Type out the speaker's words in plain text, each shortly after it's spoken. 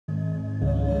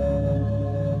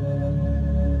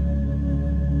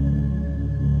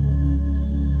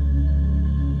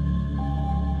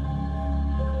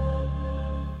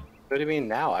What do you mean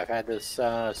now? I've had this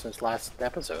since last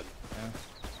episode. Yeah.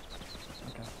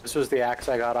 Okay. This was the axe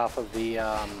I got off of the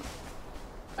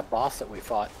that boss that we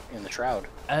fought in the Shroud.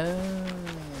 Oh, okay.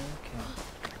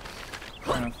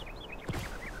 Fair enough.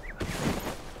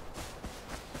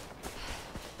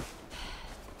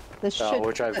 This shit.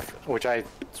 Which I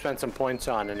spent some points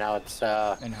on, and now it's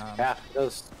yeah,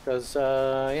 does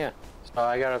yeah. So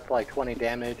I got up like 20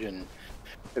 damage, and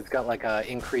it's got like a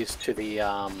increase to the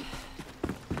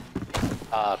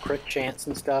crit chance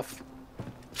and stuff.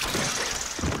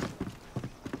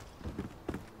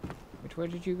 Which way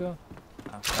did you go?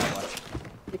 Oh, that way.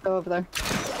 You go over there.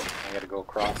 I gotta go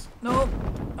across. No,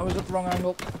 I was at the wrong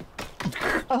angle.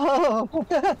 Oh.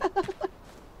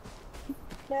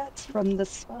 That's from the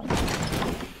sun.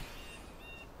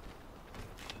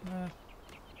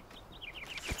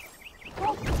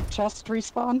 Just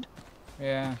respawned.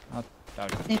 Yeah.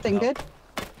 Anything good?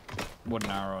 Wooden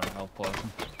arrow and health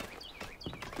potion.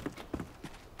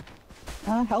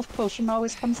 Health potion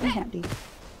always comes in handy.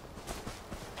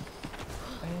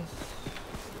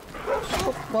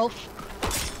 Oh, wolf.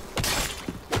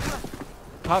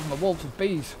 Apart from the wolves with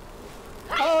bees.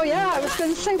 Oh yeah, I was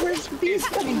gonna say, where's the bees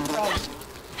coming from?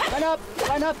 Run up,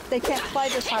 run up. They can't fly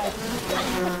this high.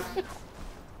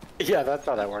 Yeah, that's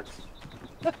how that works.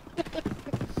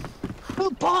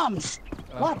 Ooh, bombs!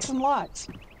 Lots and lots.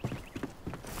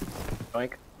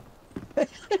 Doink.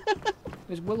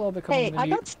 Is Willow becoming Hey, I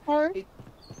got smart.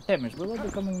 Tim, is Willow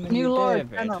becoming the New Lord.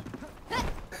 David?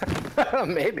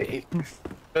 Maybe.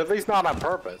 But at least not on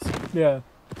purpose. Yeah.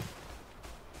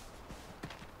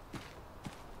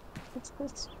 What's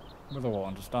this? Willow won't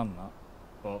understand that.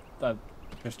 But that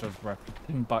just does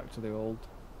reference back to the old,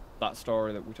 that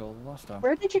story that we told last time.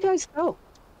 Where did you guys go?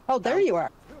 Oh, there you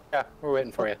are. Yeah, we're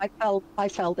waiting for you. I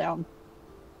fell down.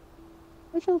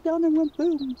 I fell down and went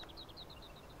boom.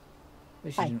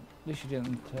 At least you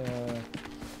didn't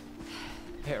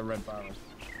hit a red barrel.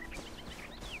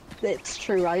 It's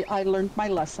true, I learned my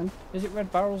lesson. Is it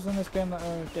red barrels in this game that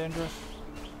are dangerous?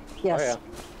 Yes.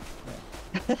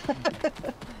 Oh, yeah.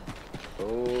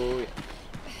 Oh, yeah.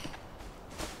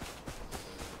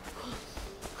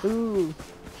 Ooh.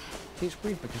 See, it's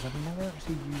weird because I've never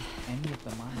actually used any of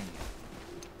the mine yet.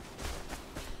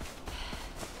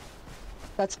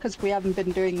 That's because we haven't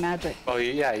been doing magic. Oh,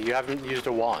 yeah, you haven't used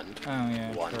a wand. Oh,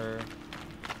 yeah.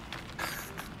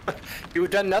 You've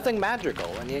done nothing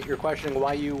magical, and yet you're questioning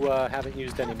why you haven't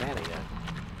used any mana yet.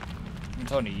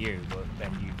 It's only you, but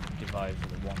then you devised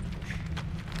the one push.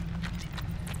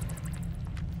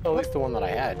 Well, at least the one that I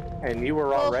had. And you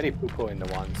were already poo-pooing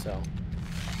the one, so...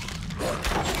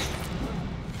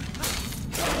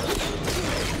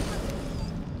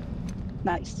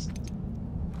 Nice.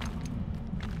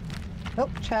 Oh,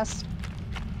 chest.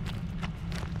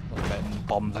 Little bit of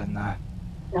bombs in there.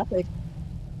 Nothing.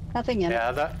 Nothing in it.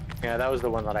 Yeah, that was the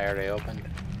one that I already opened.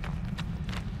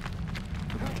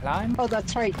 Climb? Oh,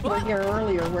 that's right. You were here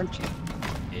earlier, weren't you?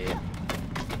 Yeah.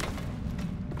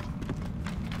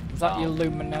 Was that your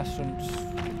luminescence?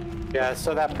 Yeah,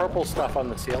 so that purple stuff on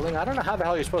the ceiling, I don't know how the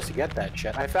hell you're supposed to get that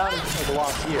shit. I found it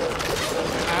lost here.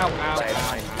 Ow, ow,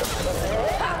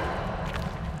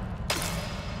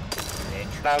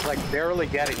 I was like barely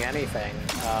getting anything.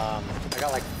 I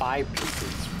got like 5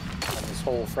 pieces on this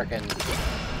whole frickin'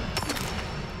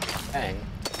 thing.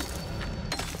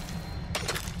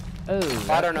 Oh.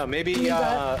 I don't know, maybe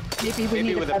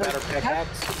maybe with a better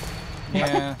pickaxe?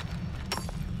 Yeah.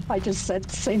 I just said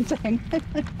the same thing.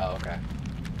 Oh, okay.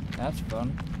 That's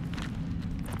fun.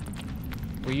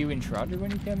 Were you enshrouded when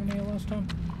you came in here last time?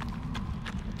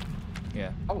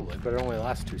 Yeah. Probably, but it only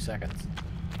lasts 2 seconds.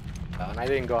 And I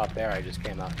didn't go up there, I just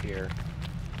came out here.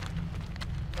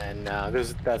 And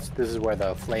this is where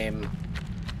the flame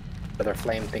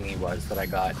thingy was that I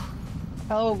got.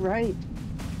 Oh, right.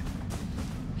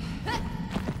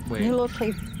 Wait. New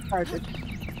location started.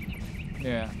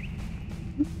 Yeah.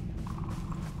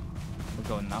 We're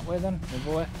going that way then, move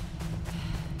away.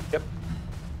 Yep.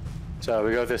 So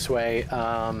we go this way,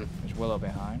 There's Willow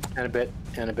behind. and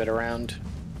a bit around.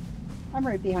 I'm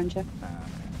right behind you.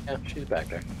 Yeah, she's back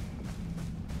there.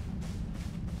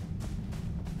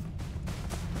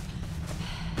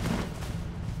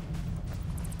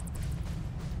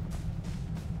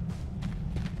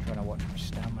 Trying to watch my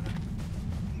stamina.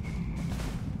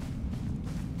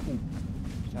 Ooh.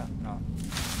 Is that no?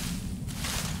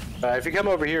 If you come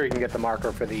over here, you can get the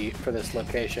marker for this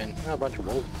location. Oh, a bunch of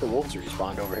wolves. The wolves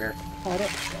respawned over here. Got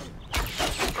it.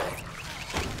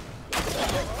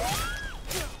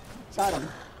 Got him.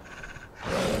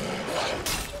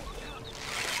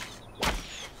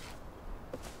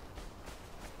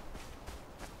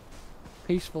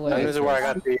 Peaceful And this is where I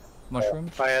got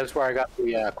Mushrooms? Oh, yeah, that's where I got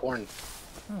the corn.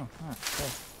 Oh, ah, cool.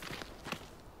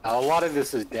 A lot of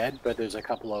this is dead, but there's a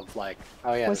couple of like.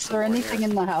 Oh yeah. Was there anything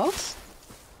in the house?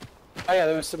 Oh yeah,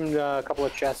 there was some couple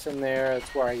of chests in there.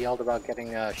 That's where I yelled about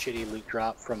getting a shitty loot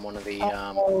drop from one of the.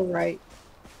 Oh right.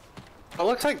 It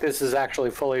looks like this is actually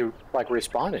fully like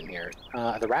respawned in here.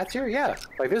 The rats here, yeah.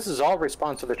 Like this is all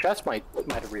respawn, so the chest might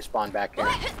have respawned back here.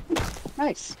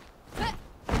 Nice.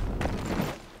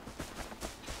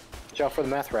 Watch out for the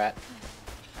meth rat.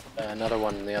 Another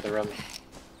one in the other room.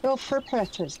 Go for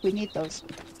pretzels. We need those.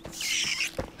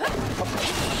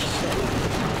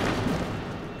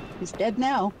 He's dead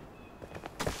now.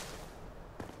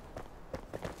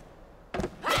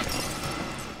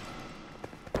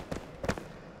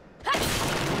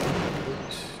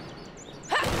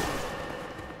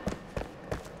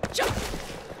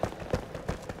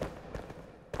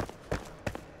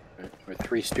 We're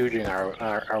three stooging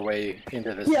our way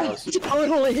into this Yeah, house.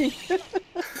 totally.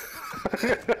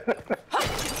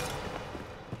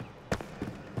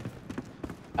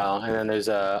 Oh, and then there's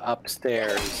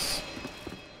upstairs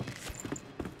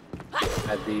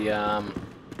at the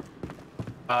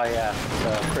oh yeah,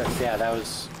 so Chris, yeah, that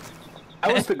was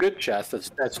the good chest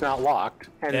that's not locked,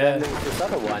 and Yeah. then there's this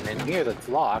other one in here that's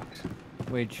locked.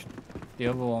 Which, the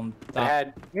other one, That that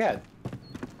had yeah.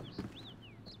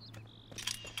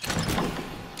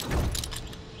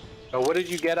 So what did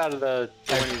you get out of the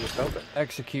one you just opened?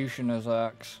 executioner's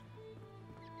axe.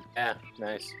 Yeah,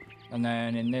 nice. And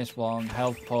then in this one,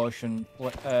 health potion,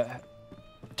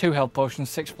 2 health potions,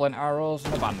 6 flint arrows,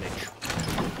 and a bandage.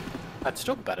 That's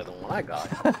still better than what I got.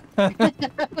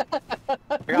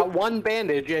 I got one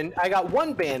bandage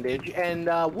and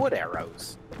wood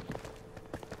arrows.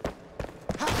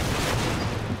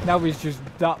 Now he's just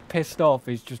that pissed off,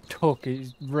 he's just took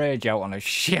his rage out on a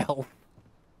shelf.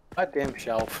 Goddamn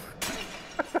shelf.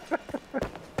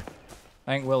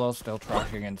 I think Willow's still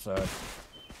trashing inside.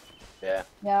 Yeah.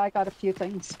 Yeah, I got a few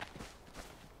things.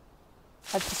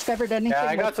 I've discovered anything. Yeah,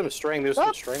 I got with- some string. There's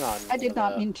some string on. I did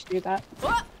not mean to do that.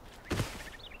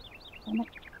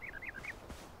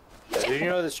 Did you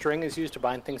know the string is used to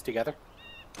bind things together?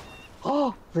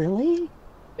 Oh, really?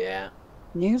 Yeah.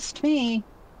 News to me.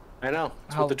 I know.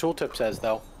 That's How- what the tooltip says,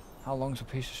 though. How long's a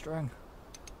piece of string?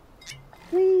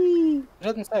 Whee! It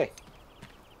doesn't say.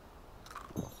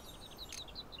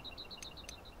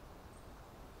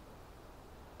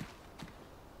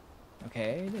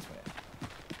 Okay, this way.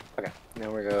 Okay.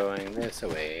 Now we're going this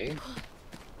way.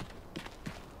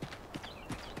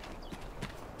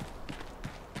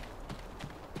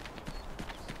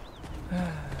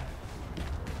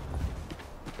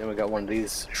 Then we got one of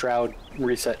these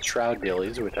reset shroud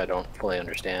dealies, which I don't fully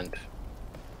understand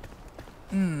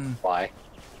why.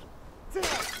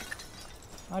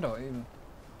 I don't even.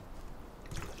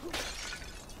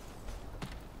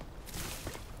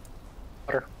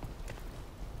 Water.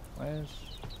 Where's...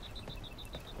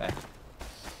 There.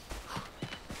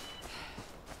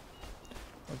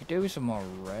 We could do with some more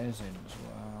resin as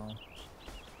well.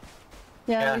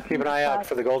 Yeah, we keep can an eye do out that.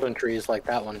 for the golden trees like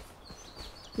that one.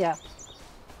 Yeah.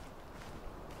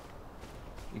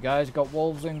 You guys got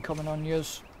wolves incoming on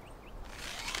yous?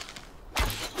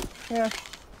 Here.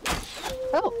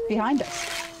 Oh, behind us.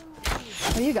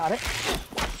 Oh, you got it.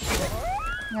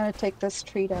 I'm gonna take this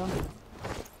tree down.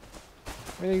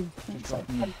 Really? Just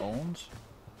dropping the bones?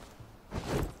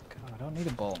 God, I don't need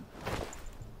a bone.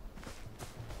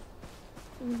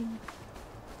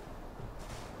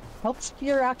 Helps if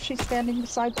you're actually standing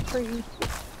beside the tree.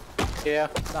 Yeah,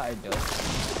 That it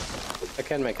does. that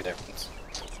can make a difference.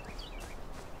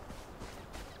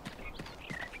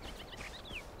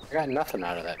 I got nothing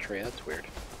out of that tree. That's weird.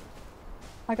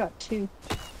 I got 2.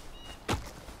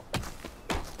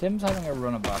 Tim's having a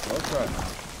run of bad luck right now.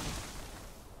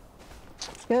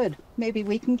 Good. Maybe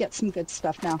we can get some good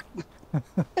stuff now.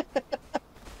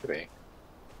 Could be.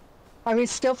 Are we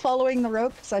still following the road?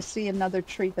 Because I see another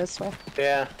tree this way.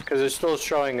 Yeah, because it's still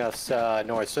showing us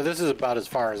north. So this is about as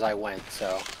far as I went.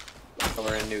 So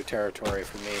we're in new territory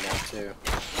for me now too.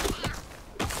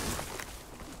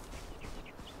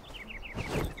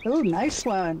 Ooh, nice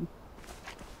one.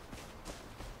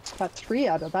 Got 3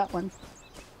 out of that one.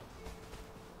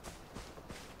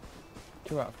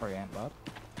 2 out of 3 ain't bad.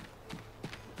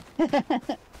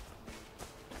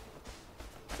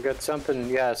 We got something.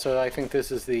 Yeah, so I think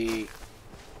this is the.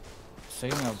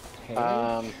 Seeing a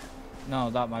page? No,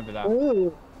 that might be that.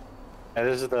 Ooh. Yeah,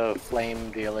 this is the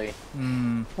flame dealy.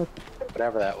 Hmm.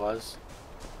 Whatever that was.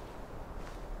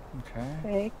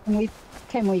 Okay. Okay.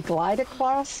 Can we glide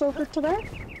across over to there?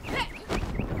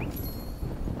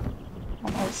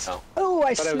 Almost. No. Oh,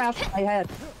 I But I was- smashed my head.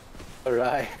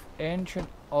 Alright. Ancient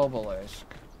obelisk.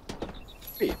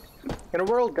 Read. In a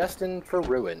world destined for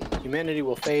ruin, humanity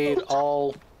will fade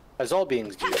as all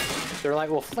beings do. Their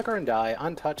light will flicker and die,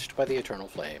 untouched by the eternal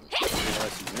flame.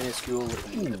 Universe is minuscule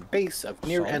in the base of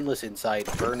near endless insight,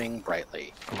 burning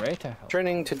brightly. Greater help.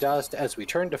 Turning to dust as we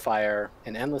turn to fire,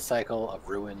 an endless cycle of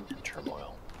ruin and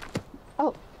turmoil.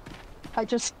 Oh, I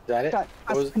just Is that it? got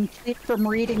complete from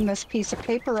reading this piece of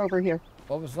paper over here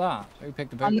What was that? Who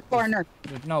picked the boots? on the corner.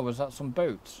 No, was that some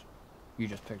boots? You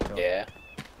just picked up. Yeah.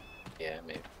 Yeah,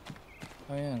 maybe.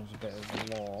 Oh yeah, there's a bit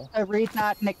of law. I read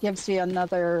that and it gives you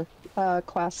another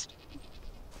quest.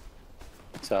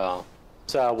 So,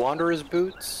 Wanderer's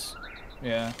boots.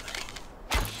 Yeah.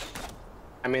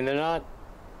 I mean, they're not.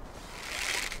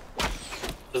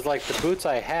 It's like the boots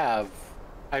I have.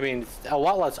 I mean, it's a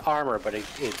lot less armor, but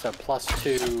it's a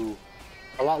 +2.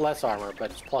 A lot less armor,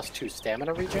 but it's +2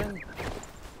 stamina regen.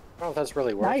 I don't know if that's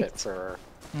really worth it for.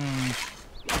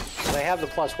 They have the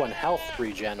 +1 health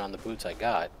regen on the boots I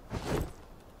got.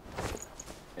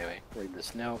 Anyway, read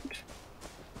this note.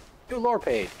 New lore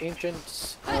page,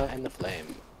 Ancients and the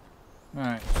Flame.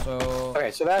 Alright, so...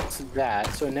 Okay, so that's that.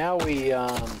 So now we,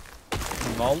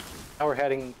 Vault? Now we're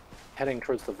heading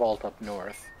towards the vault up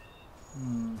north.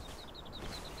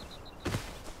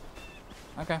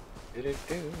 Okay.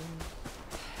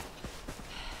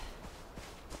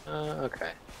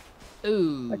 Okay.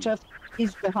 Ooh. Just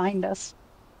he's behind us.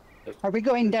 Are we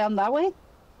going down that way?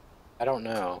 I don't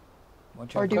know.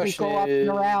 Or do we go up and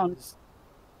around?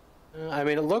 I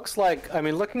mean, it looks like,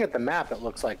 looking at the map, it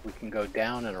looks like we can go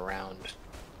down and around.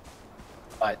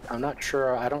 But I'm not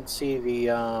sure, I don't see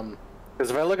the, because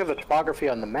if I look at the topography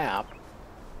on the map,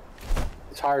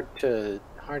 it's hard to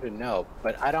know.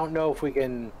 But I don't know if we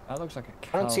can... That looks like a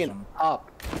chasm. I don't see an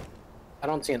up. I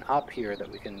don't see an up here that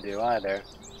we can do either.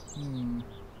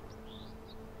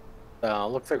 So,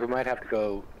 looks like we might have to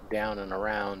go down and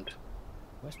around.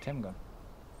 Where's Tim gone?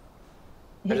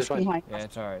 He's behind. Yeah,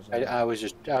 it's alright. I was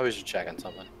just checking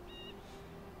something.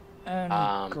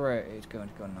 And great, it's going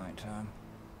to go nighttime.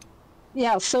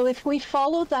 Yeah, so if we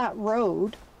follow that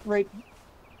road, right...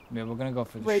 Yeah, we're gonna go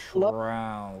for the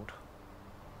Shroud.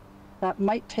 That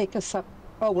might take us up...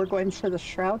 Oh, we're going for the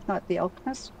Shroud, not the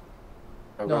Alchemist?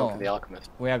 We're going for the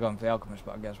Alchemist. We are going for the Alchemist,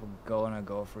 but I guess we're gonna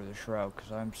go for the Shroud,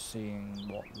 because I'm seeing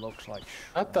what looks like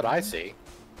Shroud. Not that I see.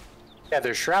 Yeah,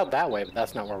 there's Shroud that way, but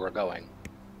that's not where we're going.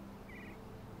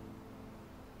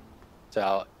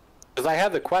 So, because I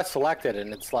have the quest selected,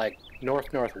 and it's like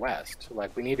north-northwest.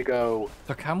 Like, we need to go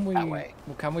so can we, that way.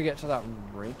 Well, can we get to that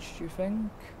ridge, do you think?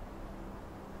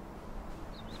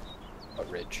 What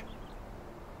ridge?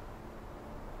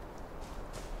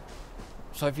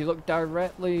 So if you look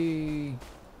directly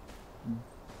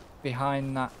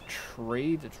behind that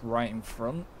tree that's right in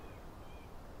front,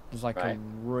 there's like a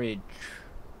ridge.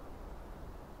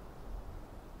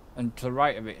 And to the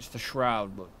right of it, it's the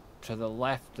Shroud, but to the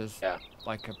left, there's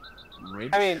like a ridge.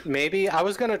 I mean, maybe. I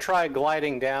was going to try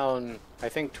gliding down, I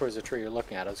think, towards the tree you're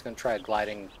looking at. I was going to try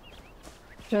gliding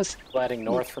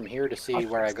north from here to see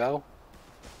where I go.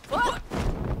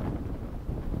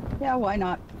 Yeah, why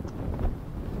not?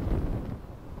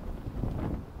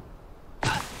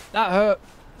 That hurt!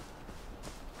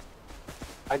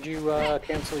 How'd you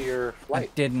cancel your flight?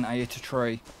 I didn't, I hit a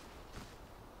tree.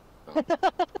 Oh.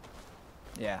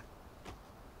 Yeah.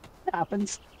 It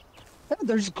happens. Oh,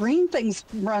 there's green things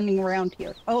running around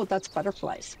here. Oh, that's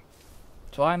butterflies.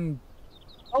 So I'm...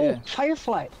 Oh,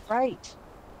 firefly, right.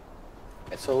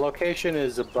 Okay, so location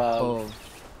is above.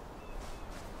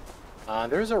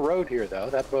 There's a road here, though.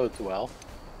 That bodes well.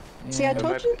 Yeah. See, I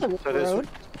told you the road.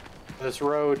 This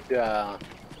road, yeah,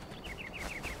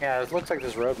 it looks like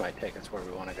this road might take us where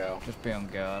we want to go. Just be on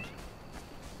guard.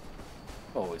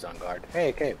 Always on guard.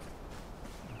 Hey, cave.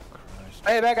 Oh, Christ.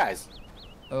 Hey, bad guys.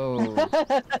 Oh.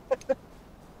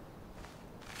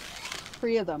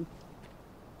 3 of them.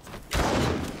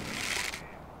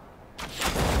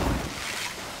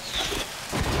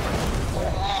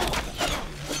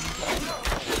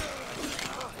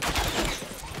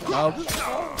 Oh.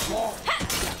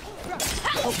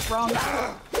 Oh, wrong.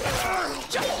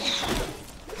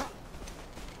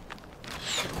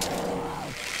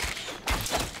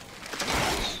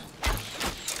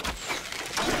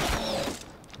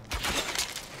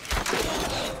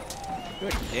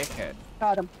 Good dickhead.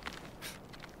 Got him.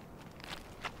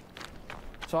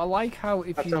 So I like how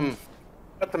if you...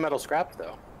 Got the metal scraps,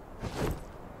 though.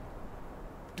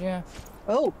 Yeah.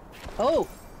 Oh, oh,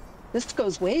 this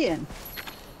goes way in.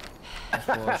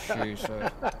 What she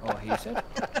said. Oh, he said?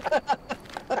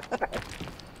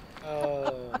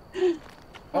 Oh,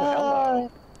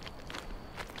 hello.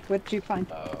 What did you find?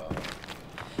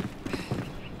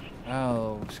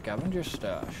 Oh, scavenger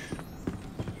stash.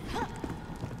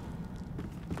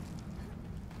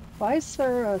 Why is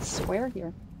there a square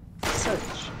here? Search.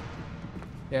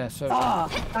 Yeah, so Ah,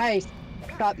 nice.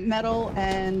 Got metal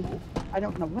and I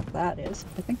don't know what that is.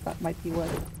 I think that might be wood.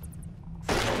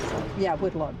 Yeah,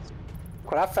 wood logs.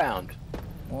 What I found.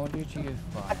 what did you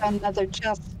I find? found another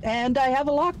chest and I have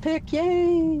a lockpick.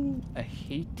 Yay! A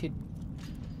heated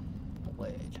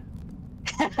blade.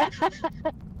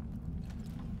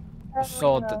 A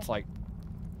sword that's like,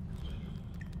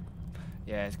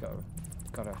 yeah, it's got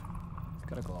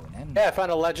a glowing end. Yeah, I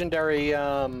found a legendary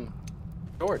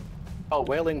sword. Oh,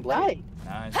 wailing blade.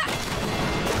 Nice. Nice.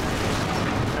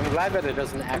 I'm glad that it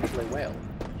doesn't actually wail.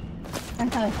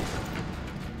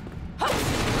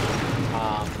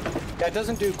 That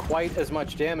doesn't do quite as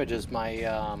much damage as my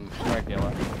Regular.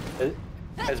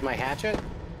 hatchet,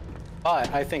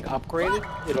 but I think upgraded,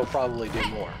 it'll probably do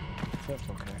more. That's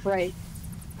okay. Right.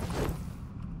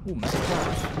 Ooh, metal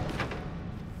clubs.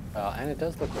 And it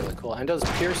does look really cool, and does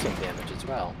piercing damage as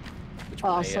well, which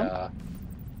Awesome. my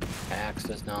axe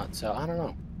does not. So I don't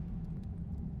know.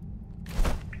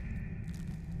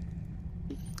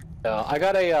 I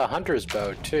got a hunter's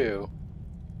bow too.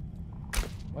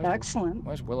 Excellent.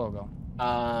 Where's Willow go?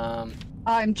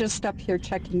 I'm just up here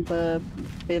checking the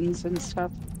bins and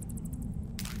stuff.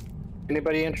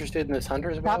 Anybody interested in this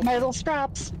hunter's bow? Got metal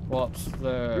straps. What's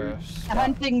the A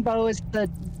hunting bow is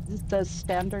the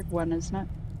standard one, isn't it?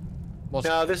 What's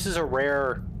No, this is a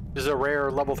rare. This is a rare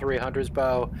level 3 hunter's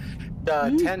bow.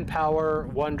 10 power,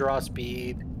 1 draw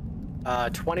speed,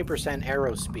 20%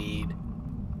 arrow speed,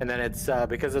 and then it's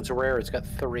because it's a rare. It's got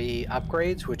 3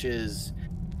 upgrades, which is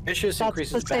vicious That's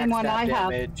increases the same one I backstab have.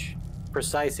 damage,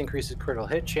 precise increases critical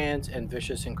hit chance, and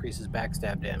vicious increases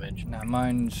backstab damage. No,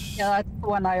 mine's Yeah, that's the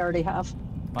one I already have.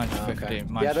 50.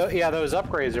 Mine's, Yeah, those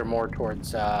upgrades are more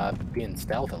towards being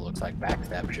stealth. It looks like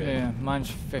backstab shit. yeah, mine's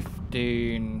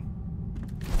 15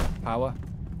 power.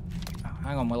 Oh,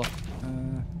 hang on, Willow.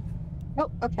 Oh,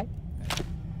 okay.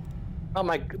 Oh,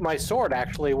 my sword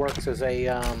actually works as a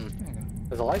There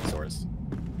you go. light source.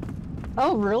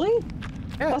 Oh, really?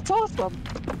 Yeah. That's awesome.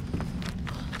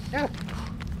 Yeah.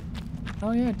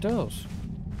 Oh yeah, it does.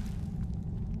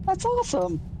 That's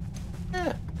awesome.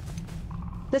 Yeah.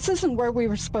 This isn't where we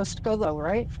were supposed to go, though,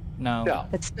 right? No. No.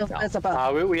 It still No. says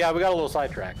above. We got a little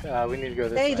sidetracked. We need to go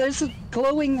this Hey, way. there's a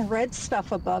glowing red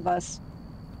stuff above us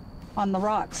on the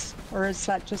rocks. Or is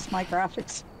that just my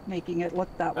graphics making it look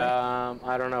that way?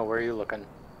 I don't know. Where are you looking?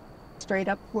 Straight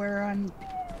up where I'm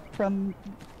from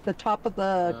the top of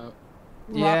the rock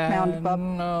Yeah, mound above.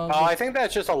 no. Oh, I think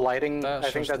that's just a lighting. that's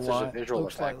I think that's just a visual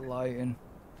looks effect. like lighting.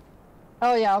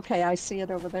 Oh, yeah, okay, I see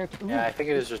it over there. Ooh, Yeah, I think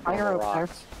it is just fire normal up there.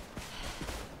 rocks.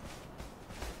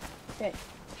 Okay.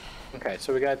 Okay,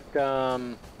 so we got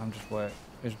I'm just wait.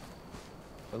 Is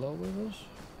Willow with us?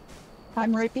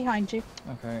 I'm right behind you.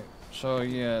 Okay. So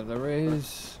yeah, there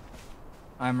is.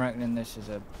 I'm reckoning this is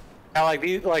a. now, like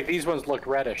these ones looked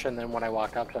reddish, and then when I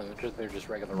walked up to them, they're just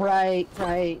regular. rocks. Right,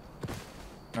 right.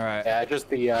 All right. Yeah, just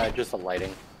the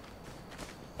lighting.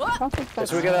 I don't think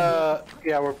that's So we gotta.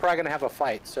 Yeah, we're probably gonna have a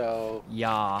fight. So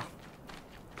Yeah.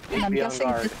 and I'm be on guessing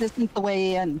guard. this isn't the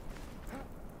way in.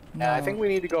 yeah, I No. think we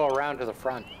need to go around to the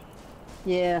front.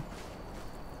 Yeah,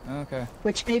 Okay.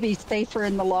 which may be safer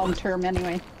in the long term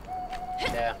anyway.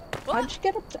 Yeah. How'd you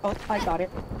get up to... Oh, I got it.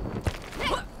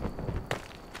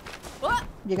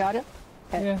 You got it?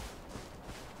 Okay, Yeah.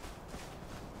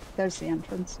 there's the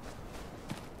entrance.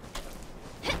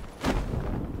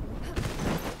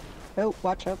 Oh,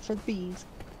 watch out for the bees.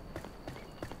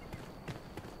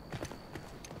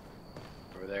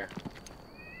 Over there.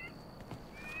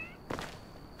 See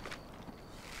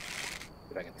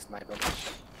if I can snipe them.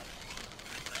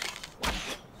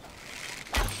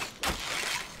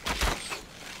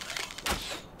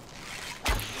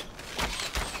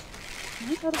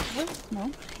 I got it first,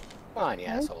 no? Come on, you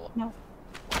No? asshole. No.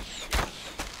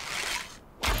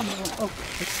 Oh,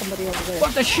 there's somebody over there.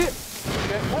 What the shit?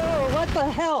 Whoa, what the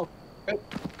hell?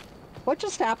 What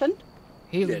just happened?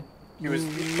 He did. He was-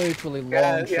 literally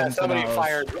Yeah, launched yeah. something Somebody at us.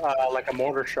 fired like a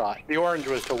mortar shot. The orange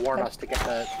was to warn us to get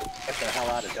the hell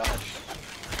out of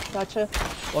Dodge. Gotcha.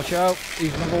 Watch out.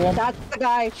 He's number one. That's the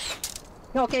guy.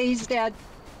 Okay, he's dead.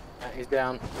 He's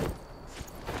down.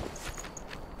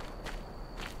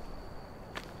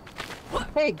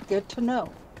 Hey, good to know.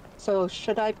 So,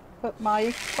 should I put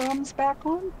my bombs back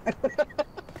on? I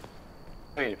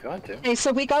mean, if you want to. Okay,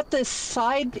 so we got this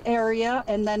side area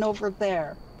and then over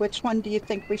there. Which one do you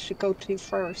think we should go to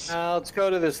first? Let's go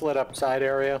to this lit up side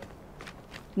area.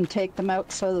 And take them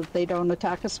out so that they don't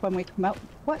attack us when we come out.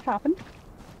 What happened?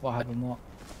 What happened? What?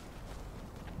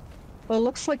 Well, it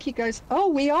looks like you guys. Oh,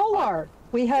 we all are.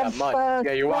 We Yeah, have. mud.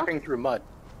 Yeah, you're rock- walking through mud.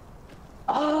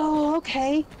 Oh,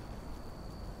 okay.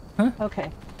 Huh? Okay.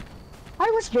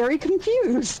 I was very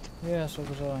confused. Yeah, so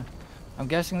was I. I'm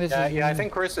guessing this Yeah, is. yeah. I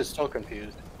think Chris is still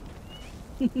confused.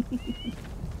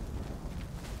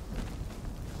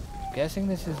 Guessing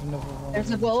this is another one.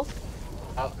 There's a wolf.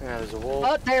 Oh, yeah, there's a wolf.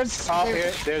 Oh, there's. Oh,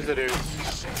 there's- there's the dude.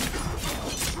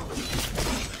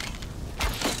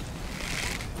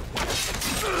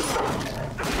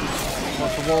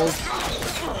 What's the wolf?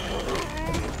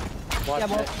 Watch Yeah, it.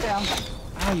 wolf down.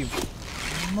 Ah, you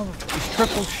mother. He's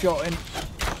triple shotting.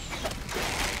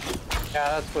 Yeah,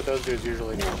 that's what those dudes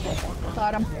usually do.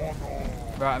 Got him.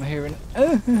 Right, I'm hearing.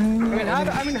 I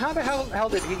mean, how the hell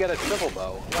did he get a triple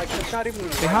bow? Like, it's not even.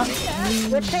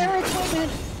 Repair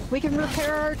equipment. We can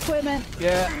repair our equipment.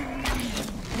 Yeah.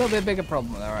 A little bit bigger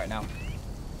problem with that right now.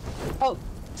 Oh,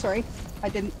 sorry. I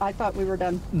didn't. I thought we were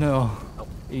done. No.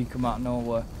 He come out of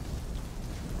nowhere.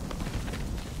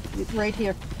 Right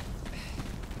here.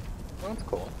 Well, that's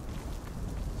cool.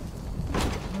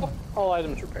 All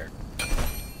items repaired.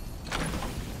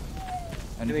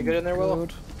 Anything good in there, Willow?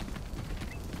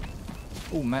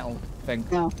 Oh, metal thing.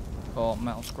 No. Or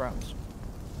metal scraps.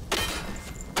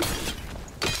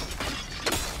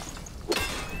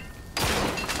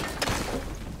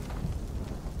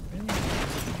 Really? Did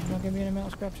you not give me any metal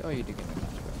scraps? Oh, you did give me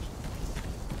metal scraps.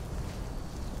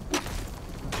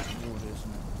 That's wood,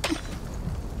 isn't it?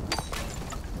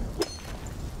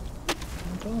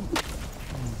 Don't.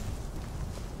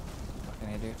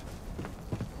 Fucking idiot.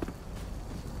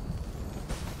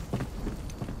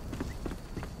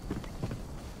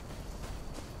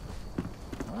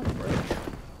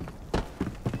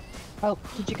 Oh,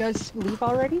 did you guys leave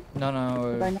already? No, Did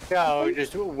I no. not- Yeah, we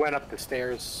just went up the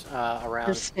stairs around.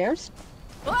 There's stairs?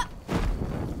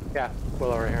 Yeah,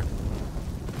 well over here.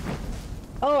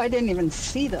 Oh, I didn't even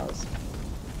see those.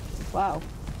 Wow.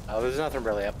 Oh, there's nothing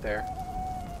really up there.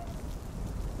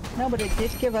 No, but it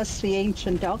did give us the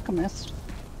ancient alchemist.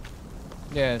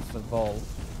 Yeah, it's the vault.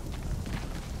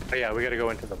 But yeah, we gotta go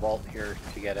into the vault here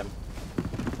to get him.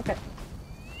 Okay.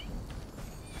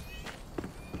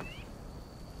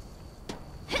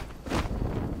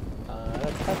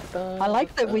 I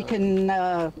like that we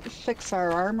can fix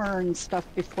our armor and stuff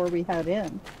before we head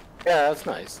in. Yeah, that's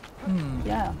nice. Hmm.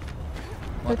 Yeah.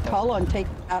 What Good the- call on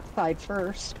taking that side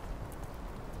first.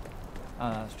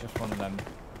 Ah, that's just one of them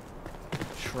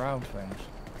shroud things.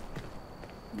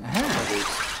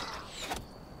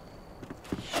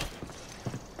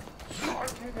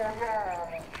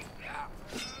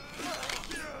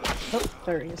 Oh,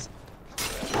 there he is.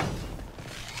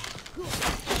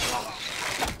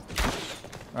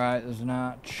 Right, there's an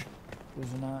arch.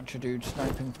 There's an archer dude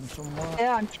sniping from somewhere.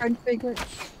 Yeah, I'm trying to figure it.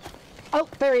 Oh,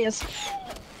 there he is.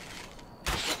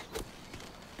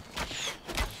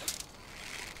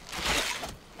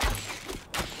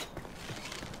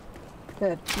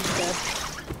 Good, he's dead.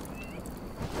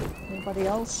 Anybody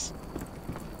else?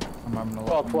 I'm having a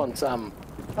Well, lot. once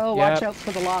Oh, watch Yep. out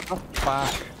for the lava.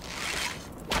 Back.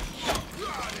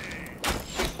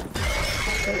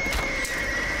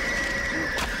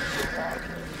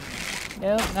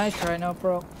 Yep, nice try, no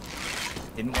pro.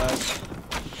 Didn't work.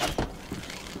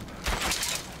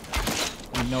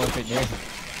 You'd know if it did.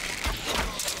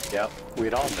 Yep,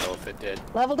 we'd all know if it did.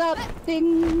 Leveled up!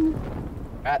 Ding!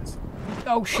 Rats.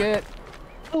 Oh shit!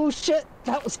 Oh shit,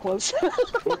 that was close.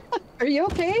 Are you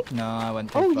okay? No, I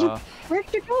went Oh, too you, far.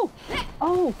 where'd you go?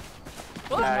 Oh,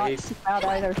 Yeah, not so bad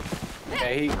either.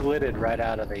 he glittered right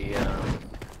out of the.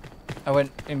 I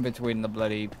went in between the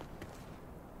bloody.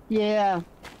 Yeah.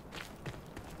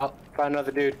 Oh, found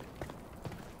another dude.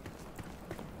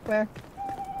 Where?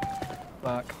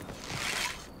 Back.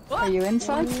 Are you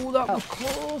inside? Ooh, that was Oh.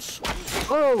 close.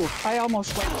 Oh, I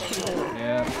almost went through there.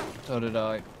 Yeah, so did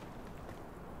I.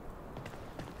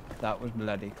 That was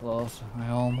bloody close. I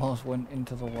almost went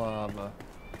into the lava.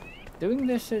 Doing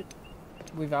this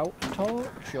without a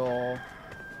torch or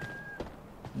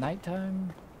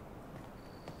nighttime?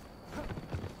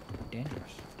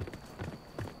 Dangerous.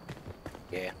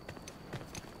 Yeah,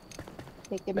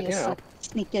 Okay, give But, me a you know. sec.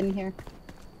 Sneak in here.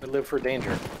 we live for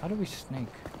danger. How do we sneak?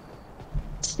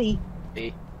 See.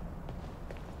 See?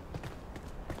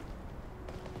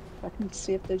 I can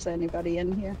see if there's anybody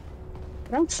in here.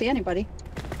 I don't see anybody.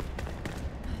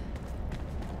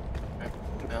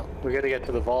 No, we gotta get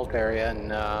to the vault area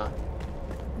and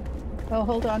Oh,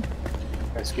 hold on.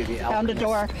 rescue the Found a alchemist.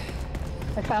 door.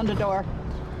 I found a door.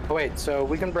 Oh wait, so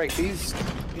we can break these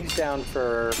down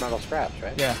for metal scraps,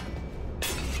 right? Yeah.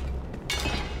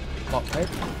 What pipe?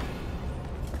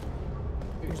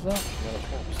 Who's that? Metal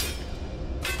scraps.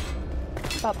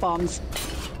 Got bombs.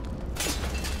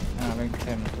 I think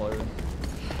Tim's blue.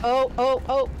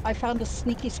 Oh, I found a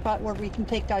sneaky spot where we can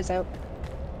take guys out.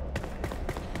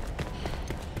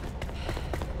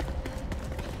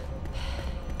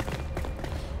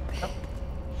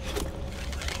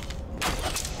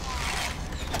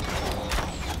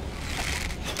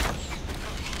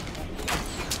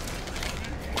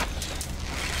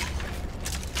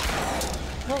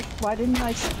 Oh,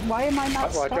 why am I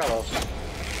not Watch stuck? out.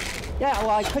 Yeah,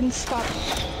 well, I couldn't stop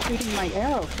shooting my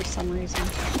arrow for some reason.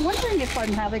 I'm wondering if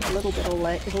I'm having a little bit of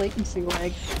latency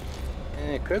lag.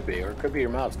 It could be, or it could be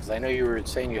your mouse, because I know you were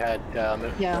saying you had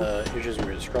issues with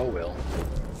your scroll wheel.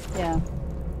 Yeah.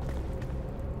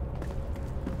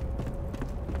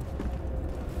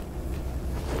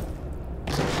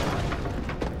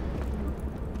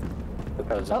 But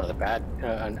that was another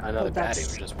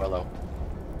baddie, which is Willow.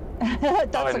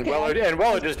 That's and okay.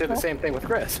 Willow just did the same thing with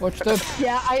Chris. Watch the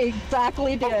Yeah, I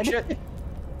exactly did. Oh, shit.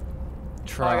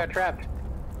 Oh, I got trapped.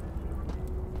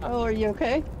 Oh, are you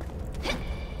okay?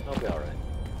 I'll be alright.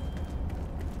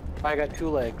 I got 2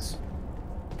 legs.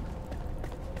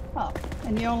 Oh,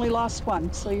 and you only lost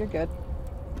 1, so you're good.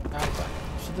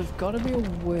 So there's got to be a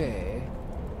way.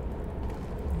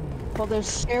 Well, there's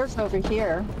stairs over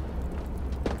here.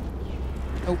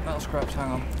 Oh, metal scraps.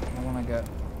 Hang on. I want to get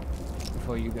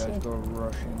before you guys go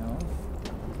rushing off.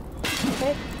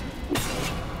 Okay.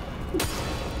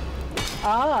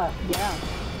 Ah, yeah.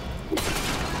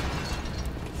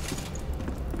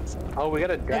 Oh, we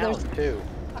got a down too.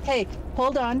 Okay,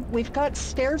 hold on. We've got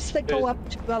stairs that go up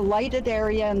to a lighted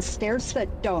area and stairs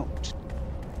that don't.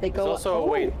 They go There's also,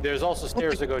 wait, there's also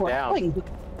stairs that go down.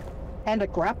 And a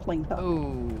grappling hook.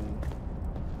 Oh.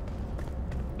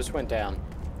 Just went down.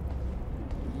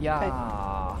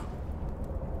 Yeah.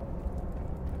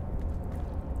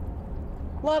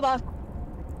 Lava.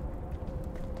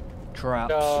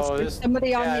 Traps. So There's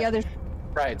somebody on the other.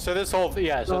 Right. So this whole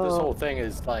this whole thing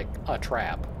is like a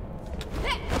trap.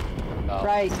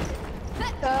 Right.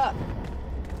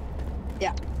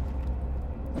 Yeah.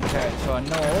 Okay, so I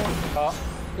know.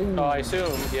 Oh, I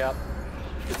assume. Yep.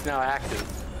 It's now active.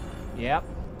 Yep.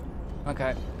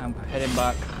 Okay, I'm heading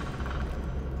back.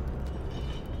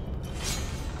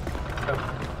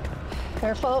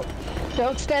 Careful.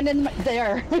 Don't stand in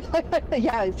there.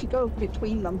 Yeah, if you go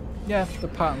between them. Yeah, the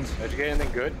patterns. Did you get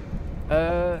anything good?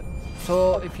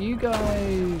 So if you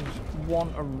guys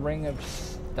want a ring of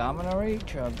stamina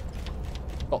each, I've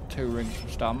got 2 rings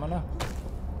of stamina.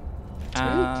 Sweet.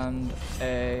 And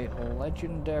a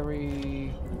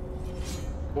legendary...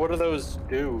 What do those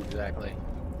do exactly?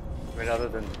 I mean, other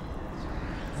than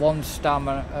 1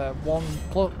 stamina, one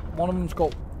of them's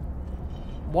got...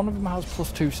 One of them has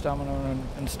 +2 stamina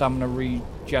and stamina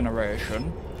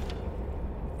regeneration.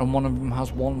 And one of them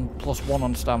has +1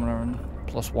 on stamina and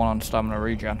 +1 on stamina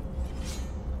regen.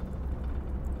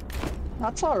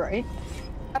 That's alright.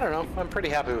 I don't know. I'm pretty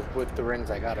happy with the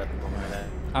rings I got at the moment.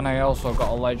 And I also got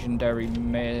a legendary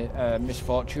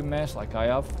misfortune mace, like I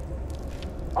have.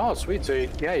 Oh, sweet. So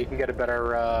yeah, you can get a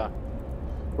better.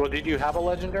 Well, did you have a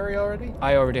legendary already?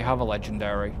 I already have a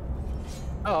legendary.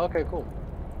 Oh, okay, cool.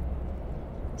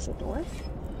 Is it door? No.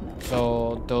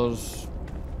 So does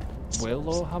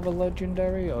Willow have a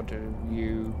legendary, or do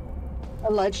you?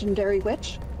 A legendary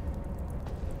witch?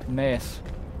 Mace.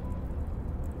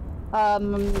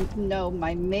 No,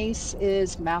 my mace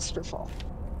is masterful.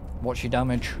 What's your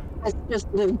damage? It's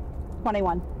just blue.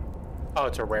 21. Oh,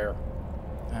 it's a rare.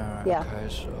 Alright, Yeah. okay,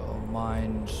 so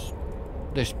mine's...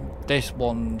 This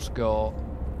one's got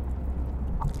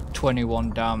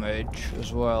 21 damage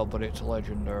as well, but it's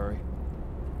legendary.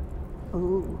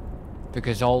 Ooh.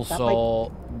 Because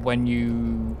also, when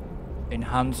you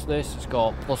enhance this, it's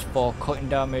got +4 cutting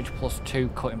damage, +2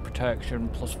 cutting protection,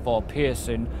 +4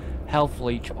 piercing. Health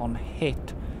leech on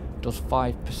hit does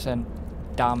 5%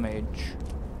 damage.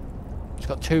 It's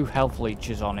got 2 health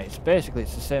leeches on it. It's basically the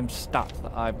same stats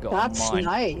that I've got That's on mine.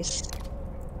 nice.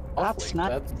 That's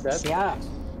nice. That's yeah. nice.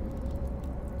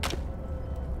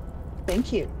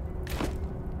 Thank you.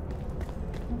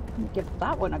 Give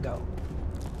that one a go.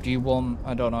 Do you want?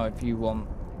 I don't know if you want.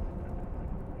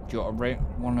 Do you want a ring?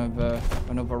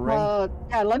 Another ring?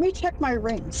 Yeah. Let me check my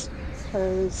rings,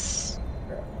 because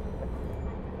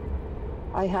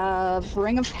I have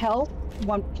Ring of Health,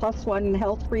 +1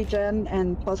 health regen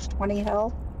and +20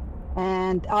 health,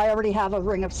 and I already have a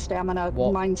Ring of Stamina.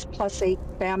 What? Mine's +8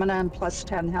 stamina and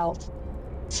 +10 health.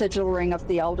 Sigil Ring of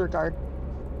the Elder Guard.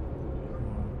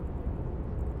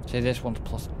 See, this one's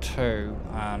 +2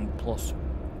 and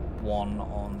 +1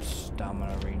 on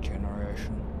stamina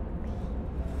regeneration.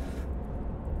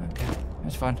 Okay,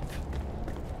 it's fine.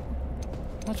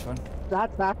 That's fine.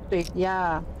 That's actually,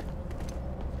 yeah.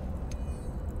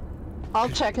 I'll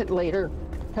check it later,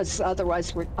 because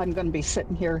otherwise I'm going to be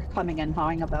sitting here humming and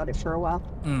hawing about it for a while.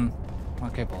 I'll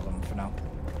keep hold of them for now.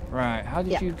 Right, how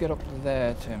did you get up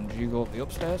there, Tim? Did you go up the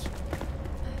upstairs?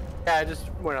 Yeah, I just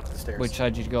went up the stairs. Which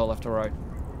side did you go, left or right?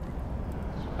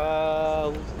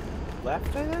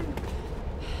 Left, I think.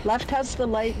 Left has the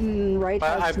light and right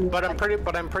has the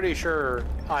But I'm pretty sure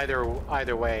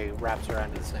either way wraps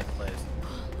around to the same place.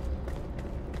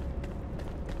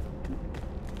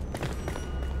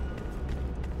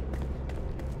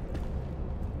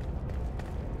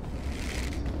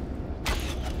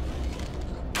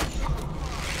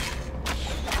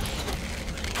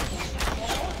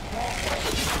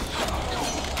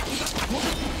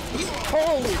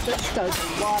 Holy, this does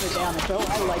a lot of damage. Oh,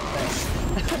 I like this.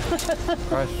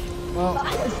 Right. Well,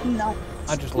 That is nuts.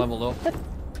 I just leveled up.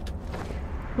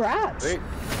 Rats. Sweet.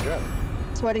 Good.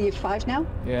 So what are you, 5 now?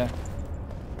 Yeah.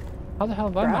 How the hell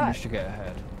have I managed to get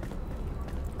ahead?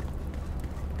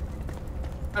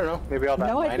 I don't know. Maybe all that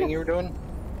No mining idea. you were doing.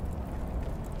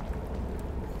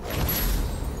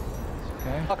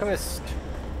 Okay. Alchemist.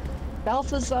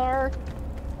 Balthazar,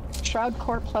 Shroud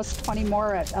Core plus 20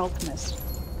 more at Alchemist.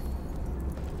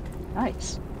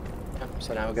 Nice. Yep,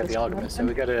 so now we got Is the this alchemist. So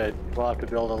we'll have to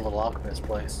build a little alchemist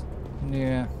place.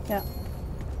 Yeah. Yeah.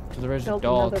 So there is a Build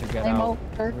door another to get flame out.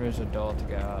 altar. There is a door to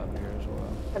get out of here as well.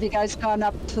 Have you guys gone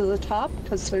up to the top?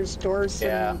 Because there's doors.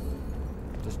 Yeah.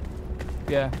 Just,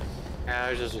 yeah. Yeah, I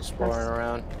was just exploring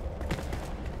around.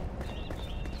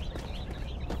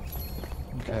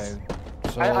 Okay.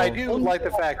 So I do like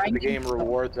the fact that the grinding game stuff.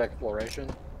 rewards exploration.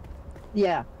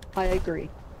 Yeah, I agree.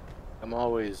 I'm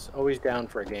always down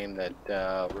for a game that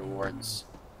rewards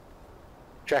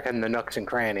checking the nooks and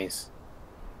crannies.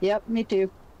 Yep, me too.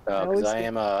 Because always I do.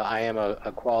 am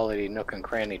a quality nook and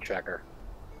cranny checker.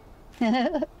 Okay,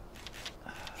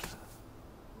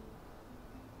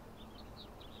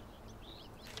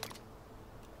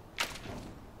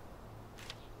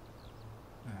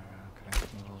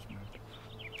 levels moved.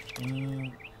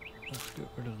 Let's get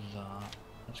rid of that.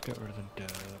 Let's get rid of the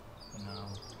dirt for now.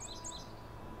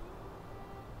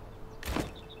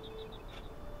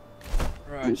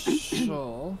 Right,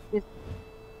 so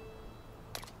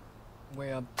we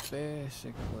are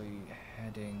basically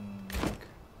heading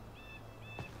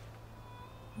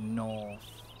north.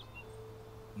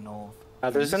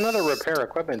 There's another repair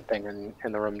equipment thing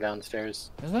in the room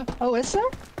downstairs. Is there? Oh, is there?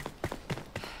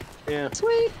 Yeah.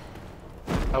 Sweet.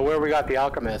 Where we got the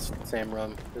alchemist, same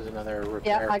room. There's another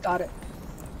repair. Yeah, I got it.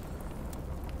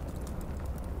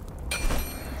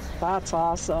 That's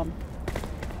awesome.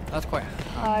 That's quite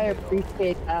I handy, though.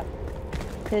 appreciate that.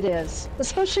 It is.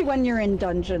 Especially when you're in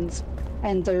dungeons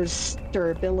and there's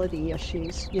durability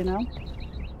issues, you know?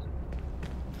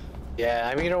 Yeah,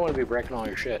 I mean, you don't want to be breaking all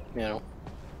your shit, you know.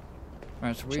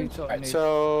 Right, so we sort of Right, need...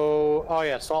 so, oh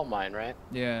yeah, salt mine, right?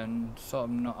 Yeah, and sort of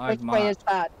not... Which I've way is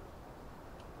marked...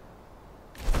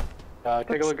 that?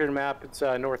 Take a look at your map. It's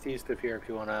northeast of here if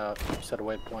you want to set a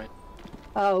waypoint.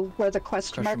 Oh, where the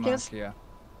question Question mark is? yeah.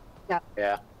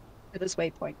 Yeah. It is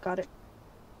waypoint. Got it.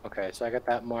 Okay, so I got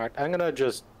that marked. I'm gonna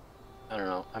just, I don't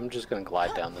know. I'm just gonna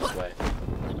glide down this way.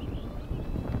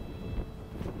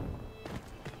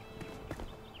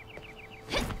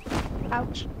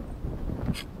 Ouch.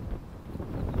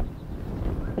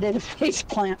 I did a face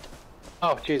plant.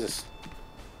 Oh Jesus!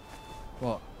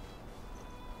 What?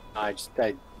 I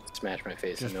smashed my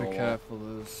face Just into be a wall. careful,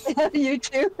 there's... You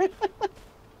too?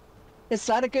 Is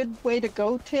that a good way to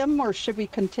go, Tim, or should we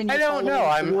continue I don't know,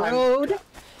 following the road?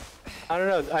 I don't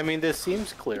know. I mean, this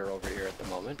seems clear over here at the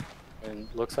moment, and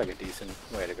looks like a decent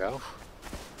way to go.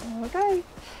 Okay.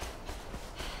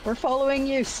 We're following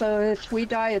you, so if we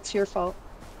die, it's your fault.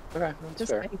 Okay, that's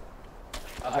Just fair. kidding.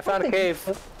 I found a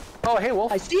cave. Oh, hey,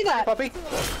 wolf. I see that. Puppy.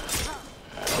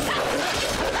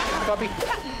 Puppy.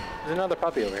 There's another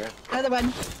puppy over here. Another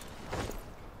one.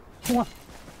 Mwah.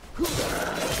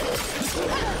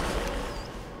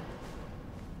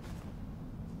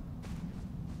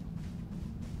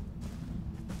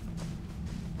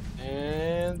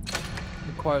 And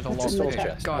Requires a It's lot in the of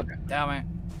chest. God Okay. damn it.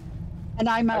 And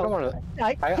I'm I out. don't want to.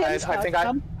 I Tim's got think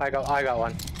some. I got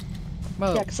one.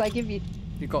 Well, Yeah, because I give you...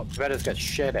 you got... I bet it's got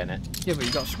shit in it. Yeah, but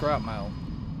you got scrap metal.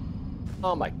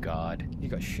 Oh my god. You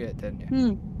got shit, didn't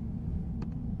you?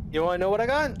 You want to know what I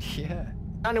got? Yeah.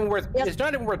 Not even worth. Yep. It's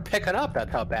not even worth picking up.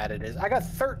 That's how bad it is. I got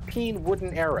 13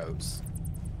 wooden arrows.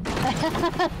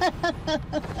 Oh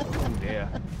dear.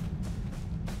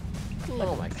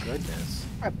 Oh my goodness.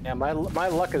 Yeah, my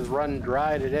luck has run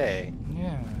dry today.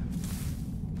 Yeah.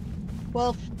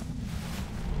 Well,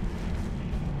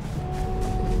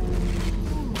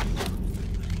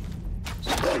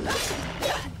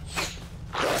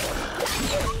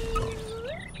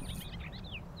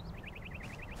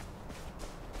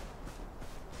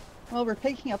 Well, we're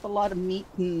picking up a lot of meat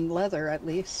and leather, at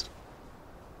least.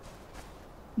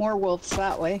 More wolves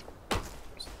that way.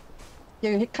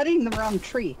 You're cutting the wrong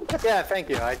tree. Yeah, thank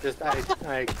you. I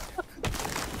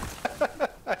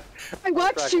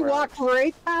watched you walk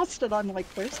right past it. I'm like,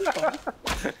 where's he going?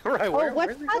 Right, Oh,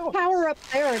 what's that tower up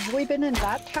there? Have we been in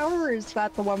that tower, or is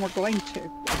that the one we're going to?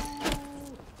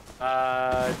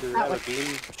 Does it have a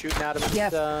beam shooting out of it?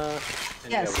 Yes.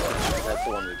 Yes. That's the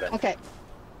one we've been. Okay.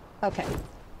 Okay.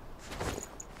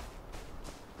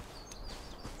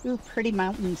 Ooh, pretty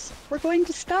mountains. We're going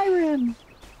to Skyrim.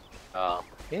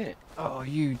 Yeah. Oh,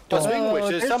 you Well, don't. speaking of which,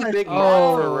 there's some big Oh.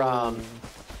 mod for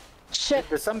Shit,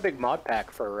 there's some big mod pack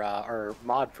for or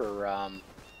mod for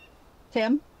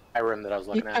Tim, Skyrim that I was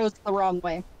you looking at. chose the wrong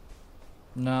way.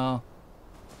 No.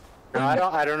 No,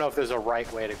 I don't know if there's a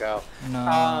right way to go.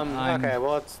 No. Okay,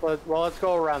 well let's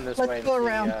go around this way. Let's go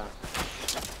around.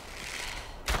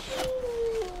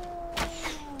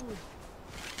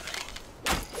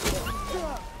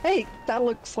 Hey, that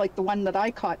looks like the one that I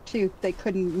caught too. They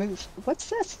couldn't move. What's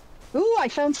this? Ooh, I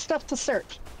found stuff to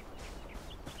search.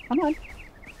 Come on.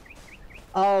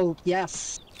 Oh,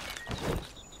 yes.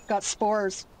 Got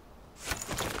spores.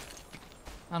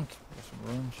 And there's some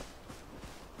ruins.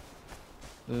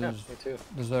 Yeah, me too.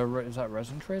 Is that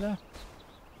resin tree there?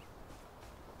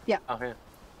 Yeah. Oh yeah.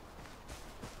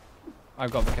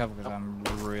 I've got to be careful because I'm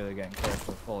really getting close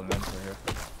to full inventory here.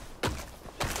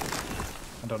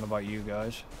 I don't know about you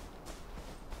guys.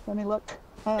 Let me look.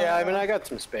 Yeah, I mean I got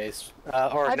some space.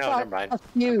 Or I've no, got never mind. a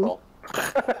few.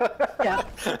 Yeah.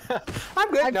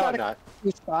 I'm good. I've No, got I'm not.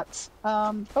 few spots.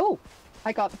 Oh,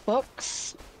 I got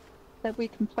books that we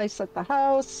can place at the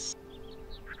house.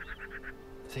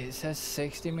 See, it says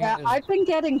 60 Yeah, meters. I've been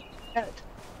getting.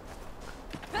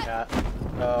 Yeah.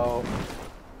 So.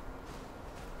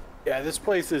 Yeah, this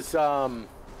place is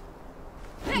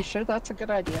You sure that's a good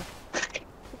idea?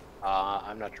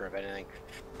 I'm not sure of anything.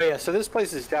 But yeah, so this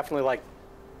place is definitely like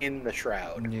in the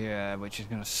shroud. Yeah, which is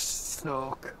gonna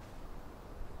suck.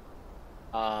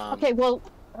 Okay, well.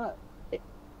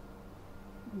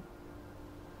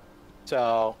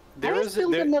 So there is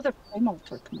build another flame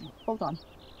altar. Come on, hold on.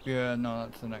 Yeah, no,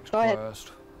 that's the next Go ahead.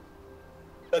 quest.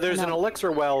 So there's an No.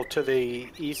 elixir well to the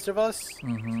east of us.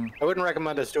 Mm-hmm. I wouldn't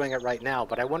recommend us doing it right now,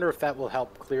 but I wonder if that will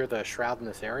help clear the shroud in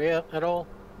this area at all.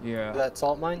 Yeah. That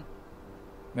salt mine.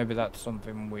 Maybe that's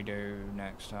something we do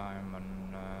next time,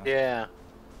 and Yeah.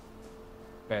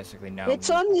 basically now. It's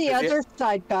on the Is it- other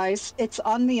side, guys. It's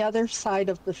on the other side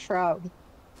of the shroud.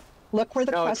 Look where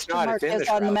the No, it's question not. mark It's in is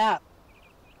the on the shroud. map.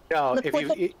 No, Look if what you.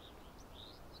 the-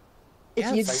 If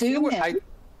you Yes, I see zoom what- in,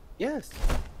 yes. it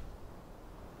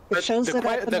But shows the, it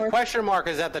at the the north. question mark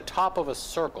is at the top of a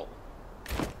circle.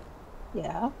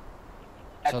 Yeah.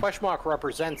 That So- question mark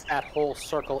represents that whole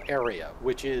circle area,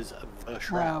 which is the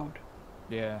shroud.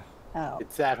 Yeah. Oh.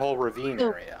 It's that whole ravine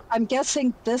So- area. I'm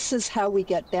guessing this is how we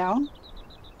get down.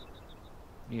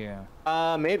 Yeah.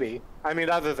 Maybe. I mean,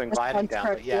 other than This gliding one's down,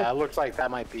 part but yeah, two. it looks like that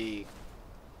might be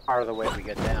part of the way we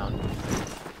get down.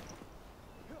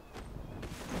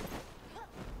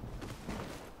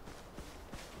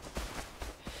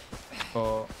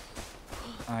 But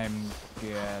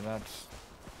yeah,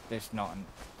 it's not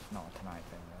a tonight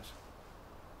thing. This.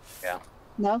 Yeah.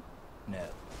 No, No.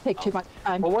 take too much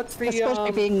time. Well, what's the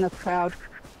Especially being in the crowd.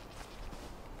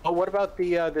 Oh, what about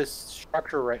the this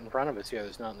structure right in front of us here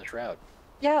that's not in the shroud?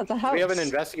 Yeah, the house. We haven't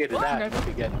investigated that. Okay. We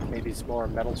could get maybe some more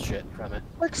metal shit from it.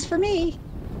 Works for me.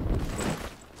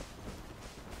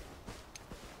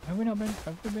 Have we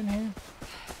been here?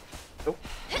 Nope.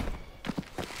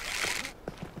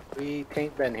 We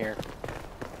ain't been here.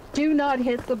 Do not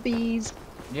hit the bees.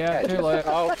 Yeah, too late.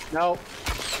 Oh, no.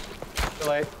 Too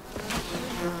late.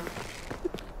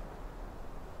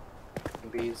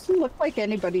 Bees. Doesn't look like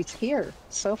anybody's here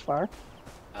so far.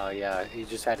 Oh, yeah. You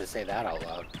just had to say that out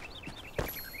loud.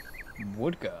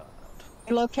 Woodguard.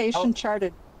 Location Oh.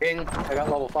 charted. Ding. I got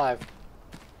level 5.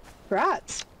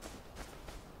 Rats.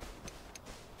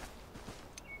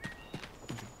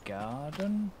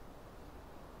 Garden.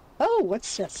 Oh,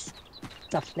 what's this?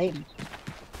 It's a flame.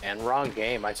 And wrong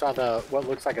game. I saw what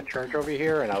looks like a church over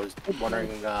here, and I was wondering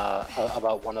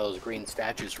about one of those green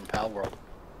statues from Pal World.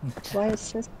 Why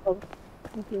is this? Oh,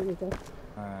 here we go.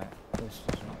 Alright, this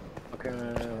is not.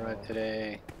 Okay, right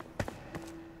today.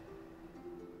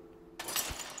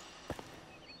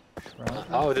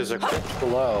 Oh, there's a crypt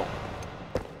below.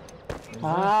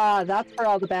 Ah, that's where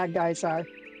all the bad guys are.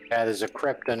 Yeah, there's a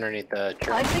crypt underneath the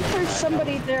church. I think there's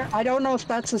somebody there. I don't know if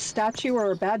that's a statue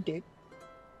or a bad dude.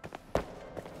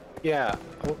 Yeah.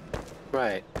 Oh,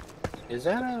 right. Is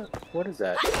that a... What is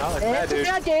that? Oh, it's that It's a dude.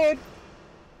 bad dude.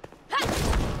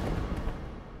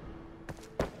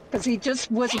 Because he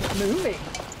just wasn't moving.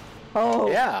 Oh,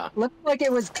 Yeah. looked like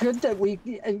it was good that we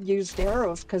used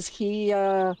arrows because he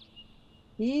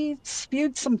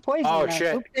spewed some poison. Oh, out.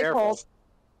 shit. Oh, big Careful. holes.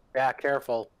 Yeah,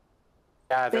 careful.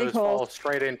 Yeah, Big those holes. fall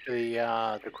straight into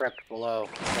the crypt below.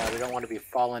 Yeah, we don't want to be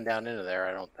falling down into there,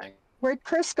 I don't think. Where'd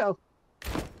Chris go?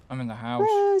 I'm in the house.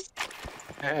 Chris.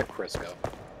 Crisco.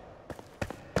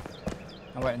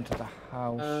 I went into the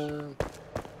house.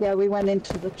 Yeah, we went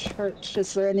into the church.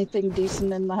 Is there anything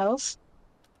decent in the house?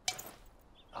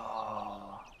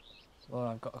 Oh. Well,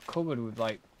 I've got a cupboard with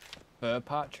like fur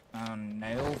patch and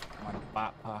nails. My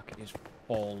backpack is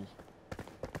full.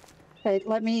 Okay,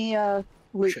 let me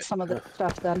loot Shit. some of the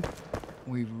stuff then.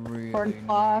 We really Corn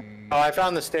claw. need... Oh, I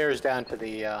found the stairs down to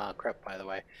the crypt, by the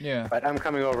way. Yeah. But I'm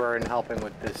coming over and helping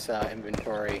with this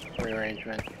inventory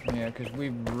rearrangement. Yeah, because we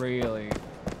really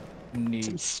need...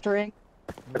 Some string.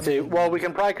 Let's see. Well, we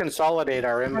can probably consolidate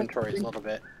our inventories a little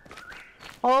bit.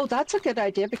 Oh, that's a good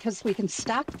idea because we can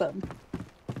stack them.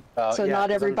 So yeah, not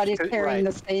 'cause everybody's right. carrying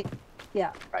the same.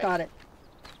 Yeah, Right. got it.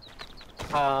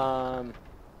 Oh,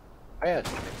 yeah.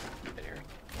 Here.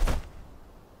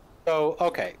 So,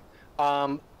 okay.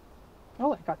 Oh,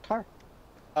 I got tar.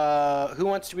 Who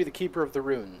wants to be the keeper of the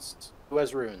runes? Who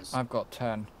has runes? I've got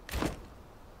 10.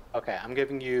 Okay, I'm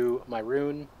giving you my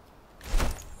rune.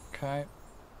 Okay.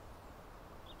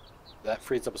 That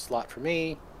frees up a slot for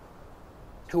me.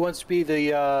 Who wants to be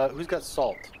the, who's got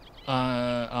salt?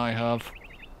 I have.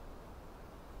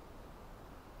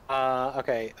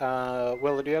 Okay,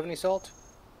 Willa, do you have any salt?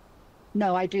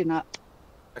 No, I do not.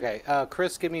 Okay,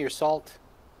 Chris, give me your salt.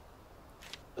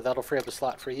 So that'll free up a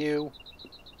slot for you.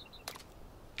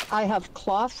 I have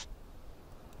cloth.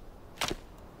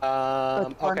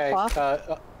 corn Okay,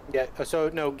 cloth? yeah, so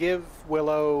no, give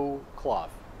Willow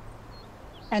cloth.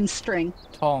 And string.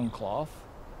 Torn cloth.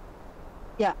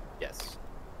 Yeah. Yes.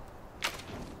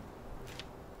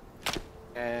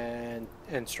 And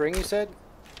string, you said?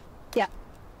 Yeah.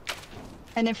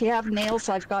 And if you have nails,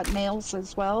 I've got nails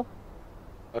as well.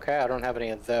 Okay, I don't have any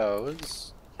of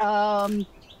those.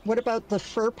 What about the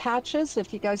fur patches?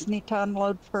 If you guys need to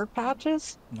unload fur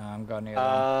patches? No, I'm going near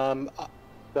them.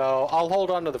 So I'll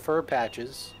hold on to the fur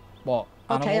patches. What?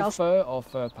 Okay, Animal fur or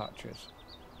fur patches?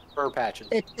 Fur patches.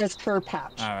 It's fur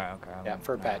patch. Alright, okay. Yeah,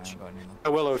 fur patch. I'm going near them.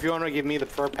 So Willow, if you want to give me the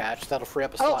fur patch, that'll free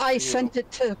up a Oh, slot for I you. sent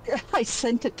it to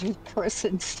Chris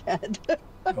instead.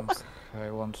 Okay,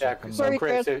 one Yeah, second. so Sorry,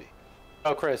 Chris, Chris.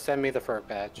 Chris, send me the fur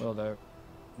patch. Will do.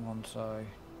 Once I...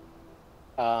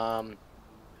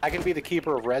 I can be the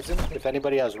keeper of resin, if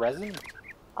anybody has resin.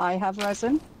 I have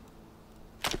resin.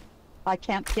 I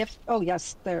can't gift. Oh,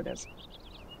 yes, there it is.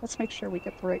 Let's make sure we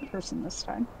get the right person this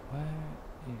time. Where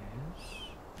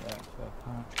is that fur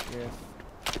patch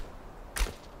gift?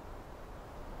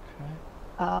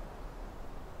 Okay.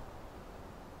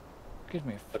 Give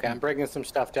me a Okay, I'm breaking some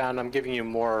stuff down. I'm giving you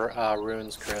more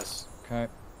runes, Chris. Okay.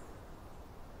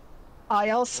 I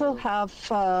also have,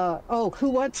 who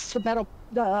wants the metal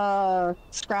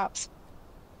scraps?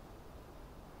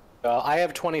 I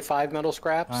have 25 metal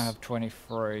scraps. I have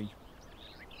 23.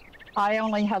 I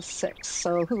only have 6,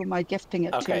 so who am I gifting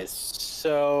it Okay, to?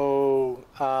 so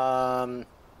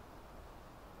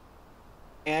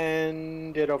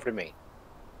hand it over to me.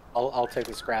 I'll take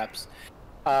the scraps.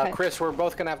 Okay. Chris, we're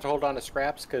both gonna have to hold on to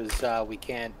scraps because we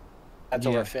can't. That's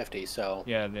Yeah. over 50. So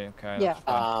Yeah, okay. Yeah. That's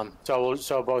fine.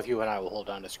 so both you and I will hold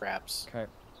on to scraps. Okay.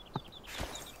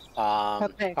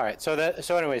 Okay. All right. So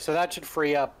that should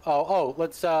free up. Oh,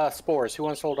 let's spores. Who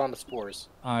wants to hold on to spores?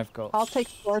 I've got... I'll take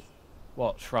 4.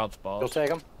 What, shroud spores? You'll take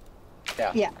them.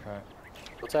 Yeah. Yeah. Okay.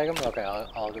 You'll take them. Okay.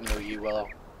 I'll give them to you, Willow.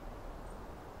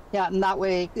 Yeah, and that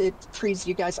way it frees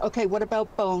you guys. Okay, what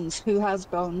about bones? Who has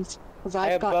bones? Because I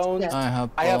I've have got bones. 6. I have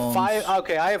I have bones. 5.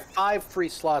 Okay, I have 5 free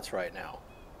slots right now.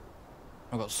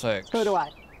 I've got 6. So do I.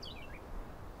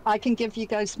 I can give you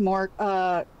guys more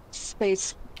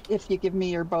space if you give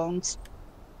me your bones.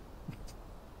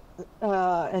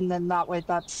 And then that way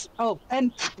that's... Oh,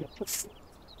 and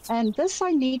this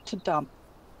I need to dump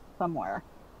somewhere.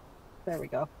 There we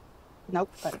go. Nope,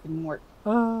 that didn't work.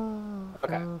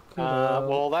 Okay.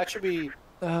 Well, that should be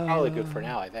probably good for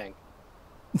now, I think.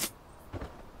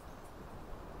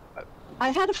 I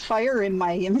had a fire in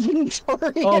my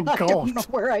inventory Oh, and I don't God. know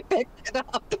where I picked it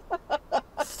up.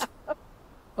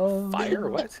 Fire?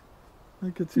 What? I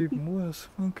think it's even worse.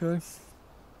 Okay.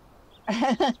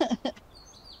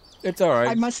 It's alright.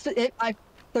 I must.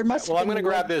 There must. Well, have I'm gonna been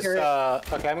grab wood this. here.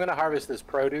 Okay, I'm gonna harvest this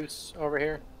produce over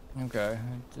here. Okay.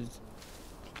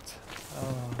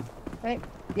 Right.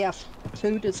 Yeah,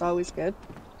 food is always good.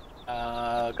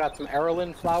 Got some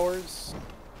Arrowlin flowers.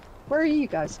 Where are you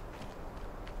guys?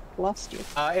 Lost you.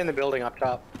 In the building up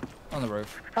top. On the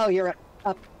roof. Oh, you're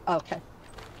up. Okay.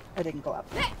 I didn't go up.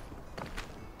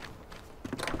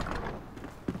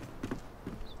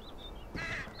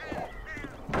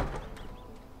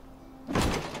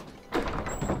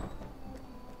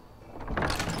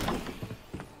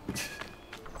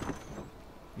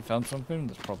 You found something?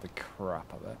 There's probably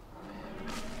crap of it.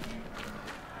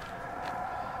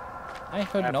 I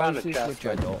heard I found a noises chest, which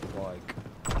I but- don't like.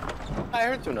 I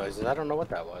heard some noises. I don't know what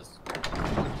that was.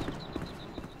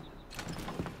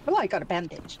 Oh, I got a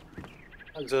bandage.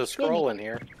 There's a scroll in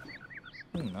here.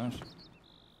 Nice.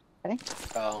 Okay.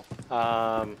 Oh.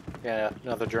 Yeah,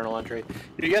 another journal entry.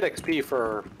 You get XP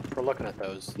for looking at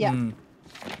those. Yeah. Hmm.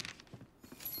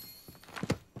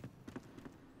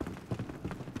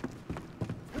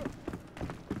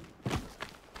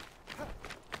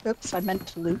 Oops, I meant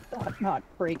to loot that, not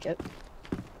break it.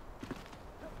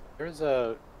 There's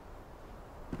a...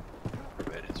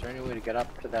 Wait, is there any way to get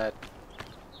up to that?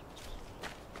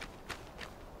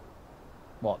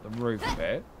 What, the roof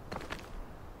bit?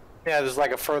 Yeah, there's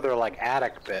like a further like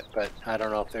attic bit, but I don't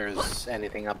know if there's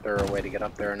anything up there or a way to get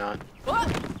up there or not.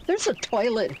 There's a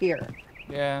toilet here.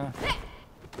 Yeah.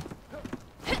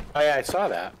 Oh yeah, I saw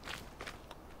that.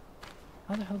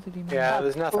 How the hell did he know? Yeah, that?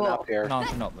 there's nothing Cool. up here. No,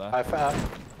 it's not there. I found...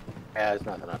 Yeah, there's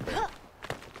nothing up there.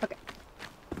 Okay.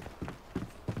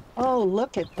 Oh,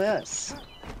 look at this.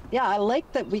 Yeah, I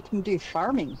like that we can do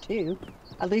farming too.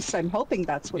 At least I'm hoping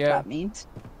that's what Yeah. that means.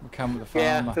 We come with the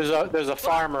Yeah, farmer. there's a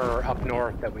farmer up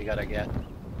north that we gotta get.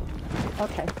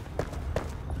 Okay.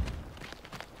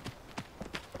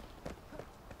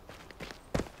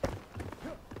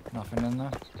 Nothing in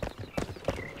there.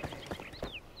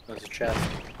 There's a chest.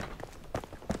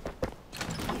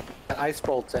 Got ice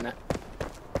bolts in it.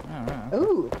 Alright.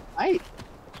 Ooh, right.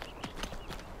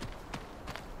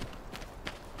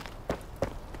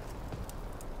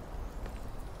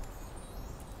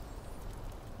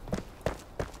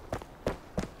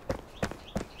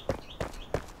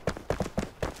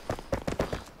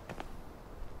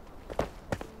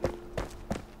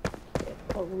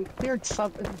 Well, we cleared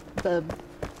some the.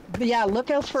 Yeah, look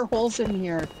out for holes in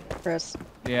here, Chris.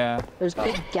 Yeah, There's a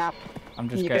big gap. I'm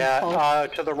just You getting. get- Yeah,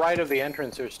 to the right of the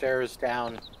entrance, there's stairs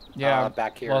down. Yeah,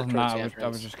 back here wasn't towards that? the I was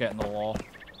entrance. just getting the wall.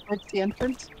 Towards the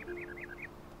entrance.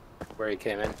 Where he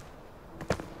came in.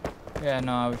 Yeah,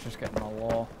 no, I was just getting the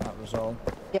wall. That was all.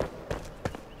 Yep.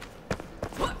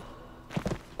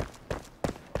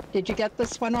 Did you get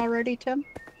this one already, Tim?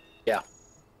 Yeah.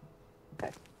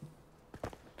 Okay.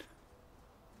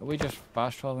 Are we just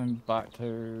fast traveling back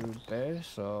to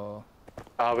base, or?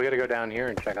 We gotta go down here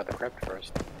and check out the crypt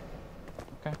first.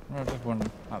 Okay, no, just one.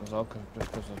 That was all,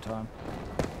 just because of the time.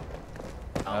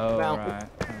 Oh, Oh, well, right.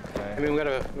 I Okay. mean, we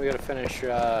gotta finish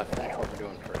what we're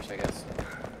doing first, I guess.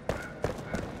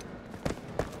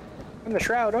 In the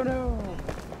shroud, oh no!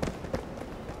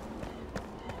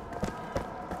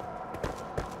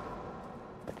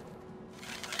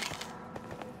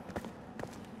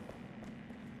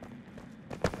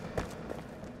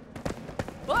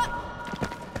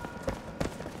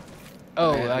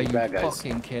 Oh, Man, are these you bad guys.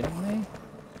 fucking kidding me?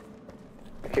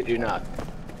 I kid you not.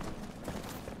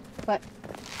 But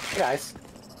Hey guys.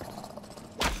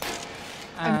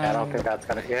 I don't think that's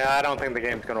gonna. Yeah, I don't think the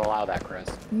game's gonna allow that, Chris.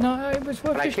 No, it was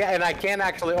what And I can't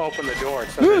actually open the door,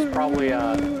 so there's probably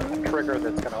a trigger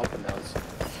that's gonna open those.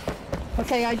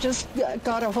 okay, I just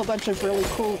got a whole bunch of really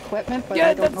cool equipment, but Yeah,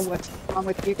 I don't know that's- what's wrong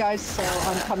with you guys, so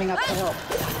I'm coming up to help.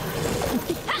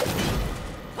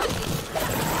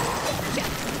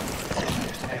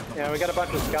 Yeah, we got a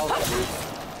bunch of skeletons.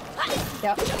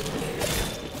 Yep.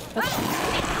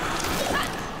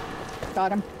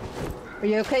 Got him. Are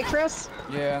you okay, Chris?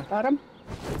 Yeah, Got him?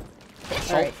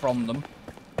 salt Alright. from them.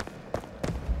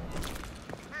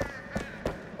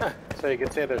 So you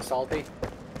can say they're salty.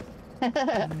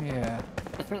 Yeah.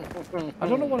 I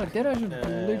don't know what I did. I just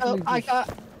literally. Oh,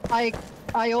 just...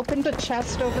 I opened a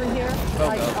chest over here. Oh,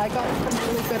 I no. got some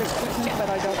really good equipment, but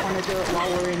I don't want to do it while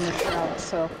we're in the shroud,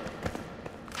 so.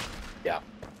 Yeah.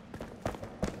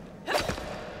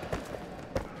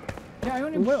 Yeah, I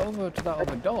only went over to that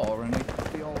other door and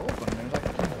it'd be all open. And I was like,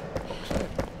 oh, fuck's sake.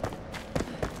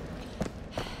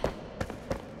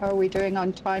 How are we doing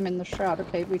on time in the shroud?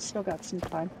 Okay, we still got some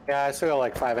time. Yeah, I still got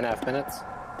like 5.5 minutes.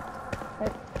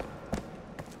 Okay.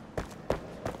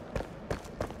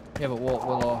 Yeah, but what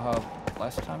will all have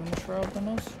less time in the shroud than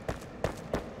us?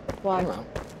 I Why? don't know.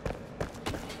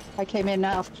 I came in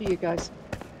after you guys.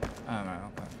 I don't know.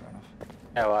 Okay, fair enough.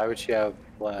 Yeah, why would she have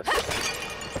less?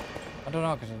 I don't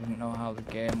know, because I didn't know how the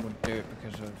game would do it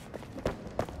because of...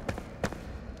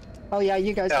 Oh yeah,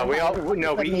 you guys. No,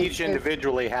 we me each too.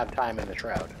 individually have time in the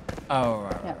shroud. Oh,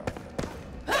 right, Yeah.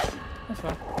 right. That's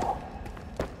fine.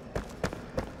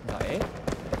 Is that it?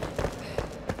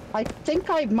 I think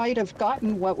I might have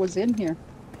gotten what was in here.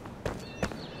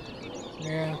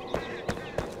 Yeah.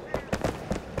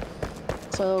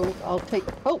 So I'll take.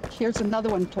 Oh, here's another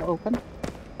one to open.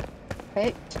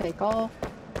 Okay, take all.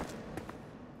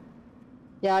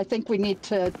 Yeah, I think we need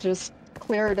to just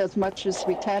clear it as much as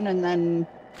we can, and then.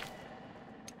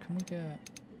 Can we get...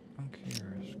 I'm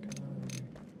curious.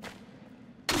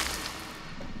 Can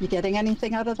You getting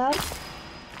anything out of that?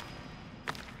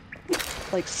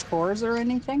 Like spores or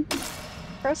anything,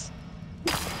 Chris?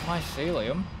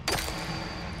 Mycelium?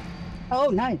 Oh,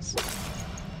 nice.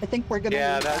 I think we're gonna.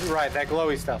 Yeah, that's right. That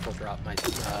glowy stuff will drop my.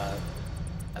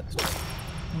 That's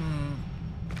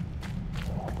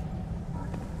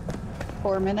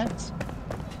 4 minutes.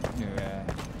 Yeah.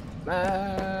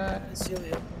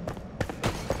 Mycelium.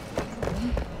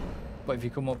 But if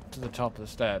you come up to the top of the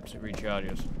steps, it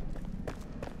recharges.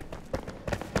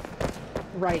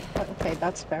 Right. Okay,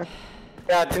 that's fair.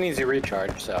 Yeah, it's an easy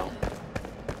recharge, so.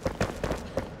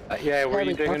 Yeah, were There you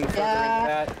we go. digging further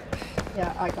Yeah. into that?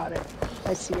 Yeah, I got it.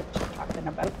 I see what you're talking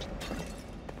about.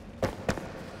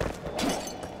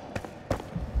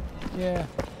 Yeah.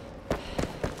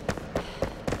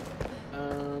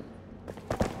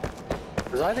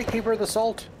 Was I the keeper of the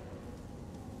salt?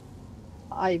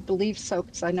 I believe so,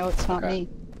 because I know it's not Okay. me.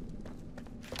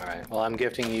 All right. Well, I'm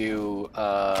gifting you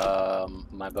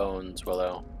my bones,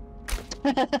 Willow.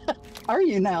 Are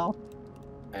you now?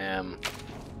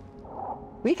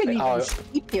 We can even Oh.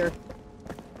 sleep here.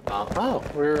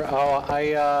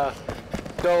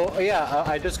 So yeah,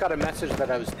 I just got a message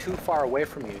that I was too far away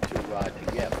from you to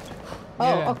gift.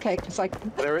 Oh, Yeah. okay, because I.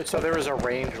 So there was a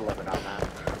range limit on that.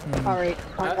 All right,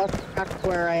 I lost back to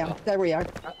where I am. There we are.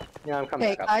 Yeah, I'm coming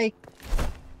Okay, back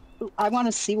up. I want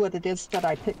to see what it is that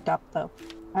I picked up though.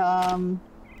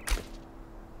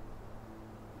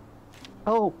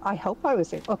 Oh, I hope I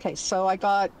was there. Okay, so I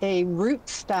got a root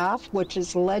staff, which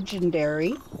is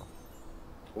legendary.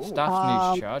 Ooh.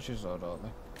 Staff needs charges though, don't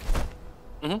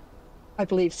they? I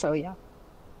believe so, yeah.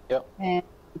 Yep. And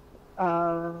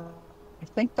I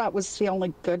think that was the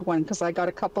only good one because I got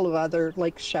a couple of other,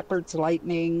 like Shepherd's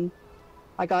Lightning.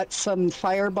 I got some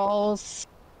fireballs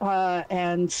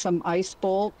and some ice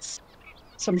bolts,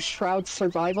 some Shroud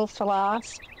Survival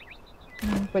Flask,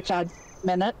 which had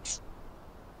minutes.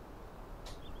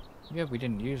 Yeah, we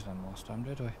didn't use them last time,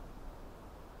 did we?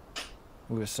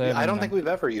 We were saving I don't them. think we've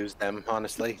ever used them,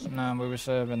 honestly. No, we were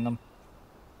saving them.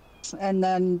 And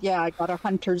then, yeah, I got a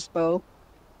hunter's bow.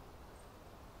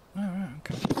 Alright,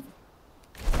 okay.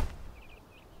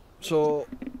 So,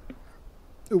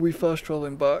 are we fast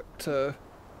traveling back to...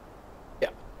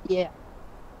 Yeah.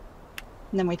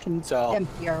 And then we can So-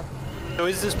 empty our... So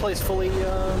is this place fully?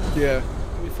 Yeah.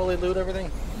 Can we fully loot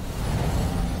everything?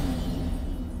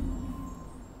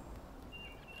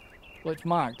 Well, it's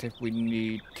marked if we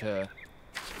need to...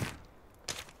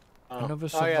 Another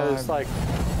Oh yeah, there's like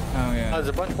Oh yeah. there's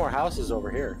a bunch more houses over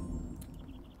here.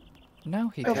 Now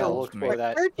he Okay, I'll tells look me. for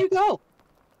that. Where'd you go?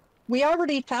 We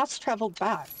already fast traveled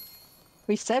back.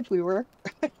 We said we were.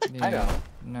 Yeah, I know.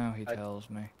 Now he I- tells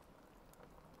me.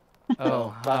 Oh,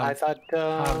 Oh, but I thought.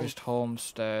 Harvest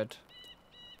Homestead.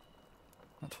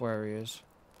 That's where he is.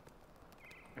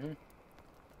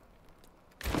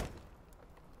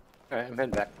 Alright, I'm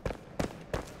heading back.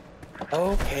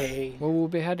 Okay. Well, we'll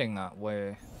be heading that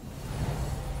way.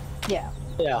 Yeah.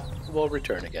 Yeah, we'll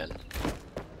return again.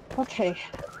 Okay.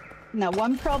 Now,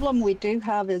 one problem we do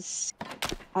have is,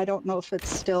 I don't know if it's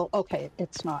still, okay,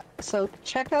 it's not. So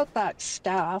check out that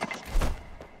staff.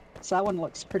 So that one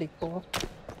looks pretty cool.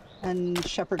 And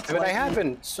Shepherd's I mean, I Lightning. have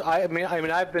been. So I mean,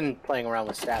 I've been playing around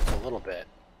with stats a little bit.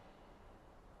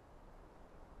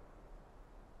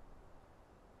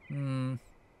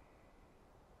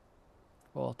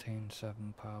 14-7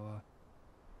 power.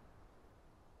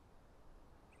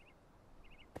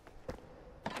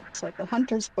 It's like the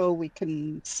hunter's bow we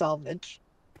can salvage.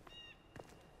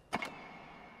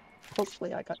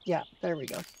 Hopefully I got, yeah, there we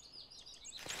go.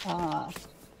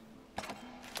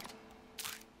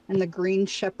 And the green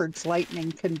shepherd's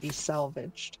lightning can be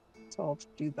salvaged. So I'll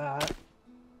do that.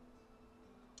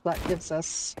 That gives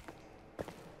us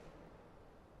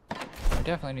We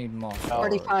definitely need more. Oh,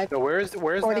 45 So where's that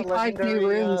 45 new legendary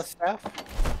rooms. staff?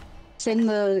 It's in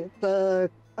the last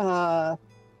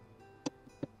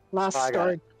Oh, I got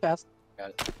storage chest. Got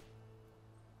it.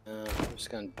 I'm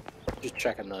just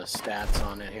checking the stats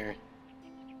on it here.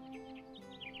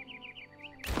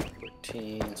 Quick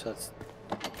 14, so that's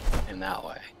in that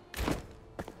way.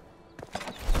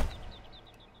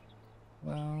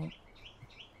 Well...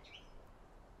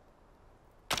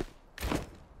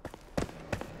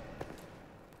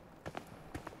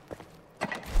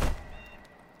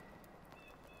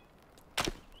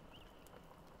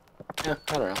 Yeah,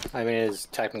 I don't know. I mean, it is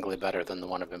technically better than the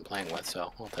one I've been playing with,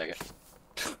 so we'll take it.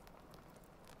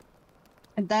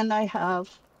 And then I have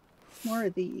more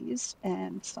of these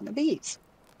and some of these.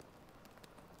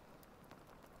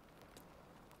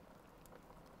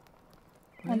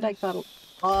 And I got a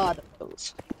lot of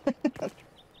those. Chest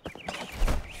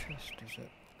is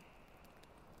it?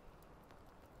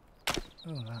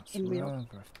 Oh, that's rather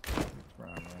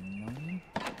annoying.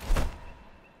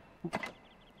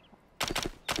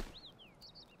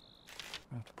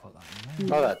 I have to put that in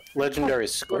there. Oh, that legendary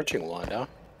scorching wand, huh?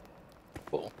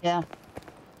 Cool. Yeah.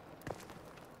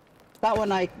 That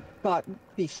one I got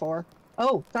before.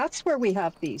 Oh, that's where we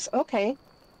have these. Okay.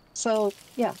 So,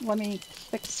 yeah, let me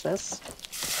fix this.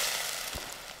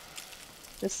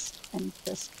 This and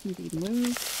this can be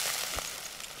moved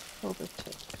over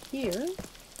to here.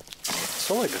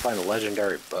 Still like to find a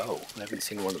legendary bow. I haven't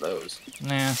seen one of those.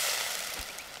 Nah.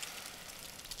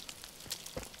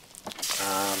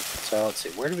 So let's see,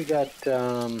 where do we got,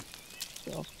 those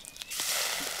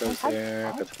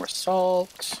there, got some more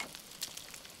salt.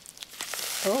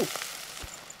 Oh.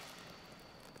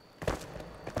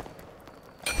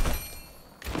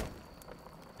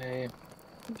 Okay,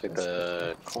 take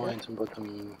the coins and put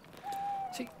them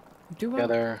See,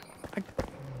 together. I'm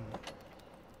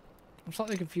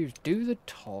slightly confused. Do the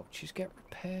torches get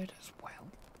repaired as well?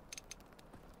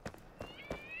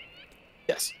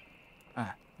 Yes.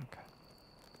 Ah, okay.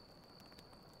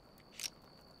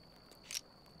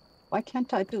 Why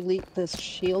can't I delete this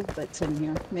shield that's in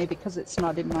here? Maybe because it's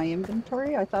not in my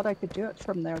inventory? I thought I could do it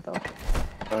from there, though.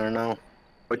 I don't know.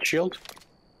 What shield?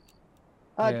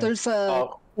 Yeah. There's a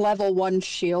level 1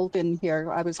 shield in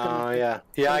here. I was gonna... Oh, yeah.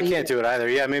 Yeah, I can't do it either.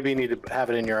 Yeah, maybe you need to have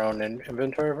it in your own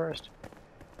inventory first.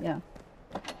 Yeah.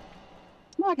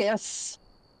 I guess.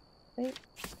 Okay.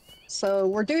 So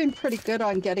we're doing pretty good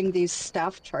on getting these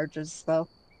staff charges, though.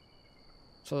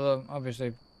 So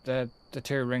obviously the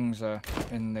 2 rings are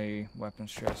in the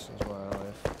weapons chest as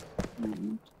well.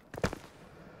 Ooh.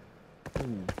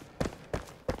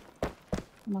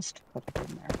 Must have put it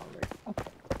in there already. Okay.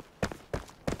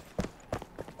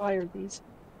 Why are these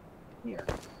here?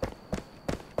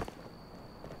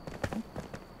 Okay.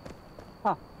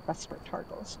 Ah, that's where tar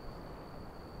goes.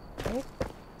 Okay.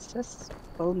 What's this?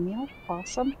 Bone meal.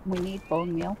 Awesome. We need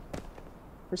bone meal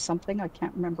for something. I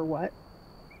can't remember what.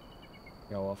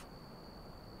 Go off.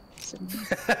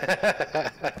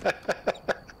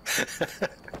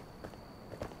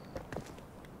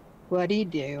 What'd he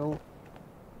do?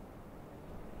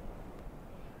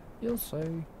 You'll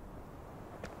see.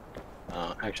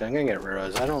 Actually, I'm gonna get rid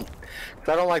of those. I don't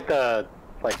like the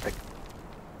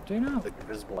Do you know? the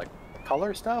visible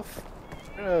color stuff.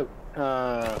 I'm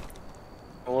gonna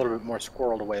a little bit more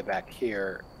squirreled away back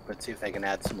here, but see if they can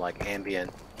add some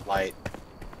ambient light.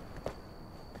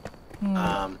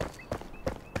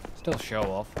 Still show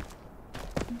off.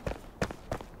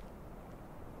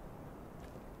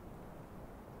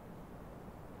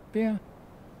 Yeah.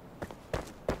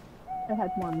 I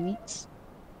had more meats.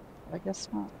 I guess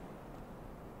not.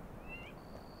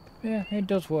 Yeah, it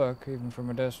does work even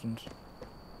from a distance.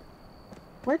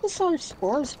 Where does our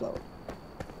spores go?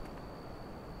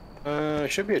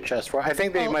 Should be a chest for. I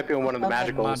think they might be in one of the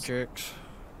magicals. Magics.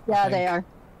 Yeah, they are.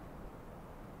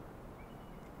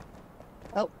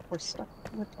 Oh, we're stuck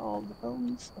with all the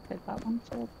bones. Okay, that one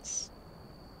fits.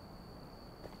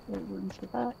 There's room for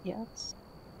that, yes.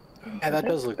 Yeah, that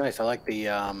does look nice. I like the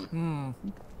the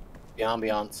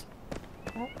ambiance.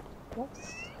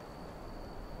 Yes.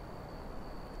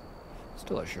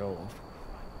 Still a show off.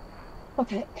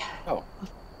 Okay. Oh.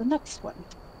 The next one.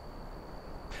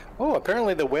 Oh,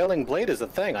 apparently the wailing blade is a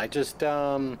thing. I just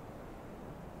the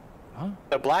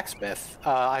blacksmith.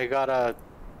 I got a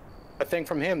thing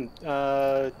from him.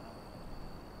 That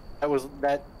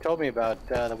told me about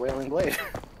the wailing blade.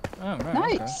 Oh,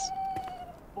 right. Nice.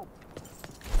 Okay.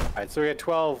 Alright, so we got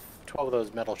 12 of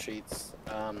those metal sheets.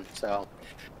 So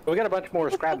we got a bunch more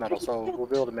scrap metal, so we'll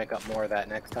be able to make up more of that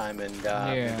next time and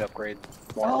maybe upgrade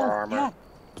more of our armor. Yeah.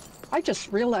 I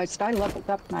just realized I leveled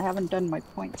up and I haven't done my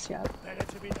points yet.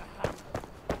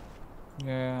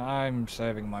 Yeah, I'm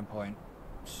saving my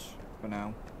points for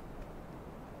now.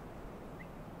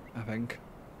 I think.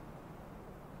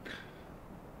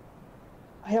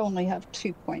 I only have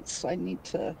 2 points, so I need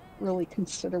to really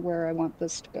consider where I want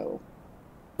this to go.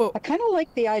 Well, I kind of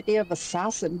like the idea of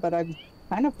assassin, but I'm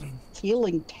kind of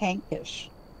feeling tankish.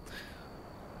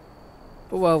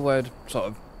 But while we're sort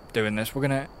of doing this, we're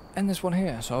going to end this one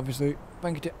here. So obviously,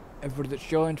 thank you to everybody that's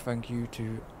joined. Thank you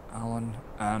to Alan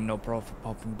and No Pro for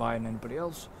popping by, and anybody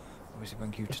else. Obviously,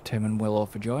 thank you to Tim and Willow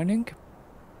for joining.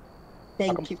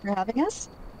 Thank you for having us.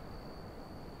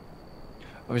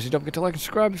 Obviously, don't forget to like and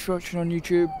subscribe if you're watching on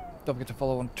YouTube. Don't forget to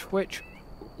follow on Twitch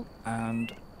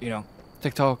and, you know,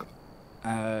 TikTok,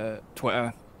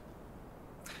 Twitter,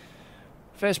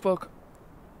 Facebook.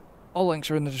 All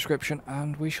links are in the description,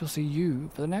 and we shall see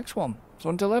you for the next one. So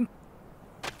until then,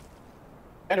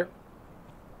 Better.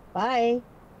 Bye.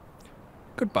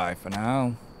 goodbye for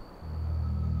now.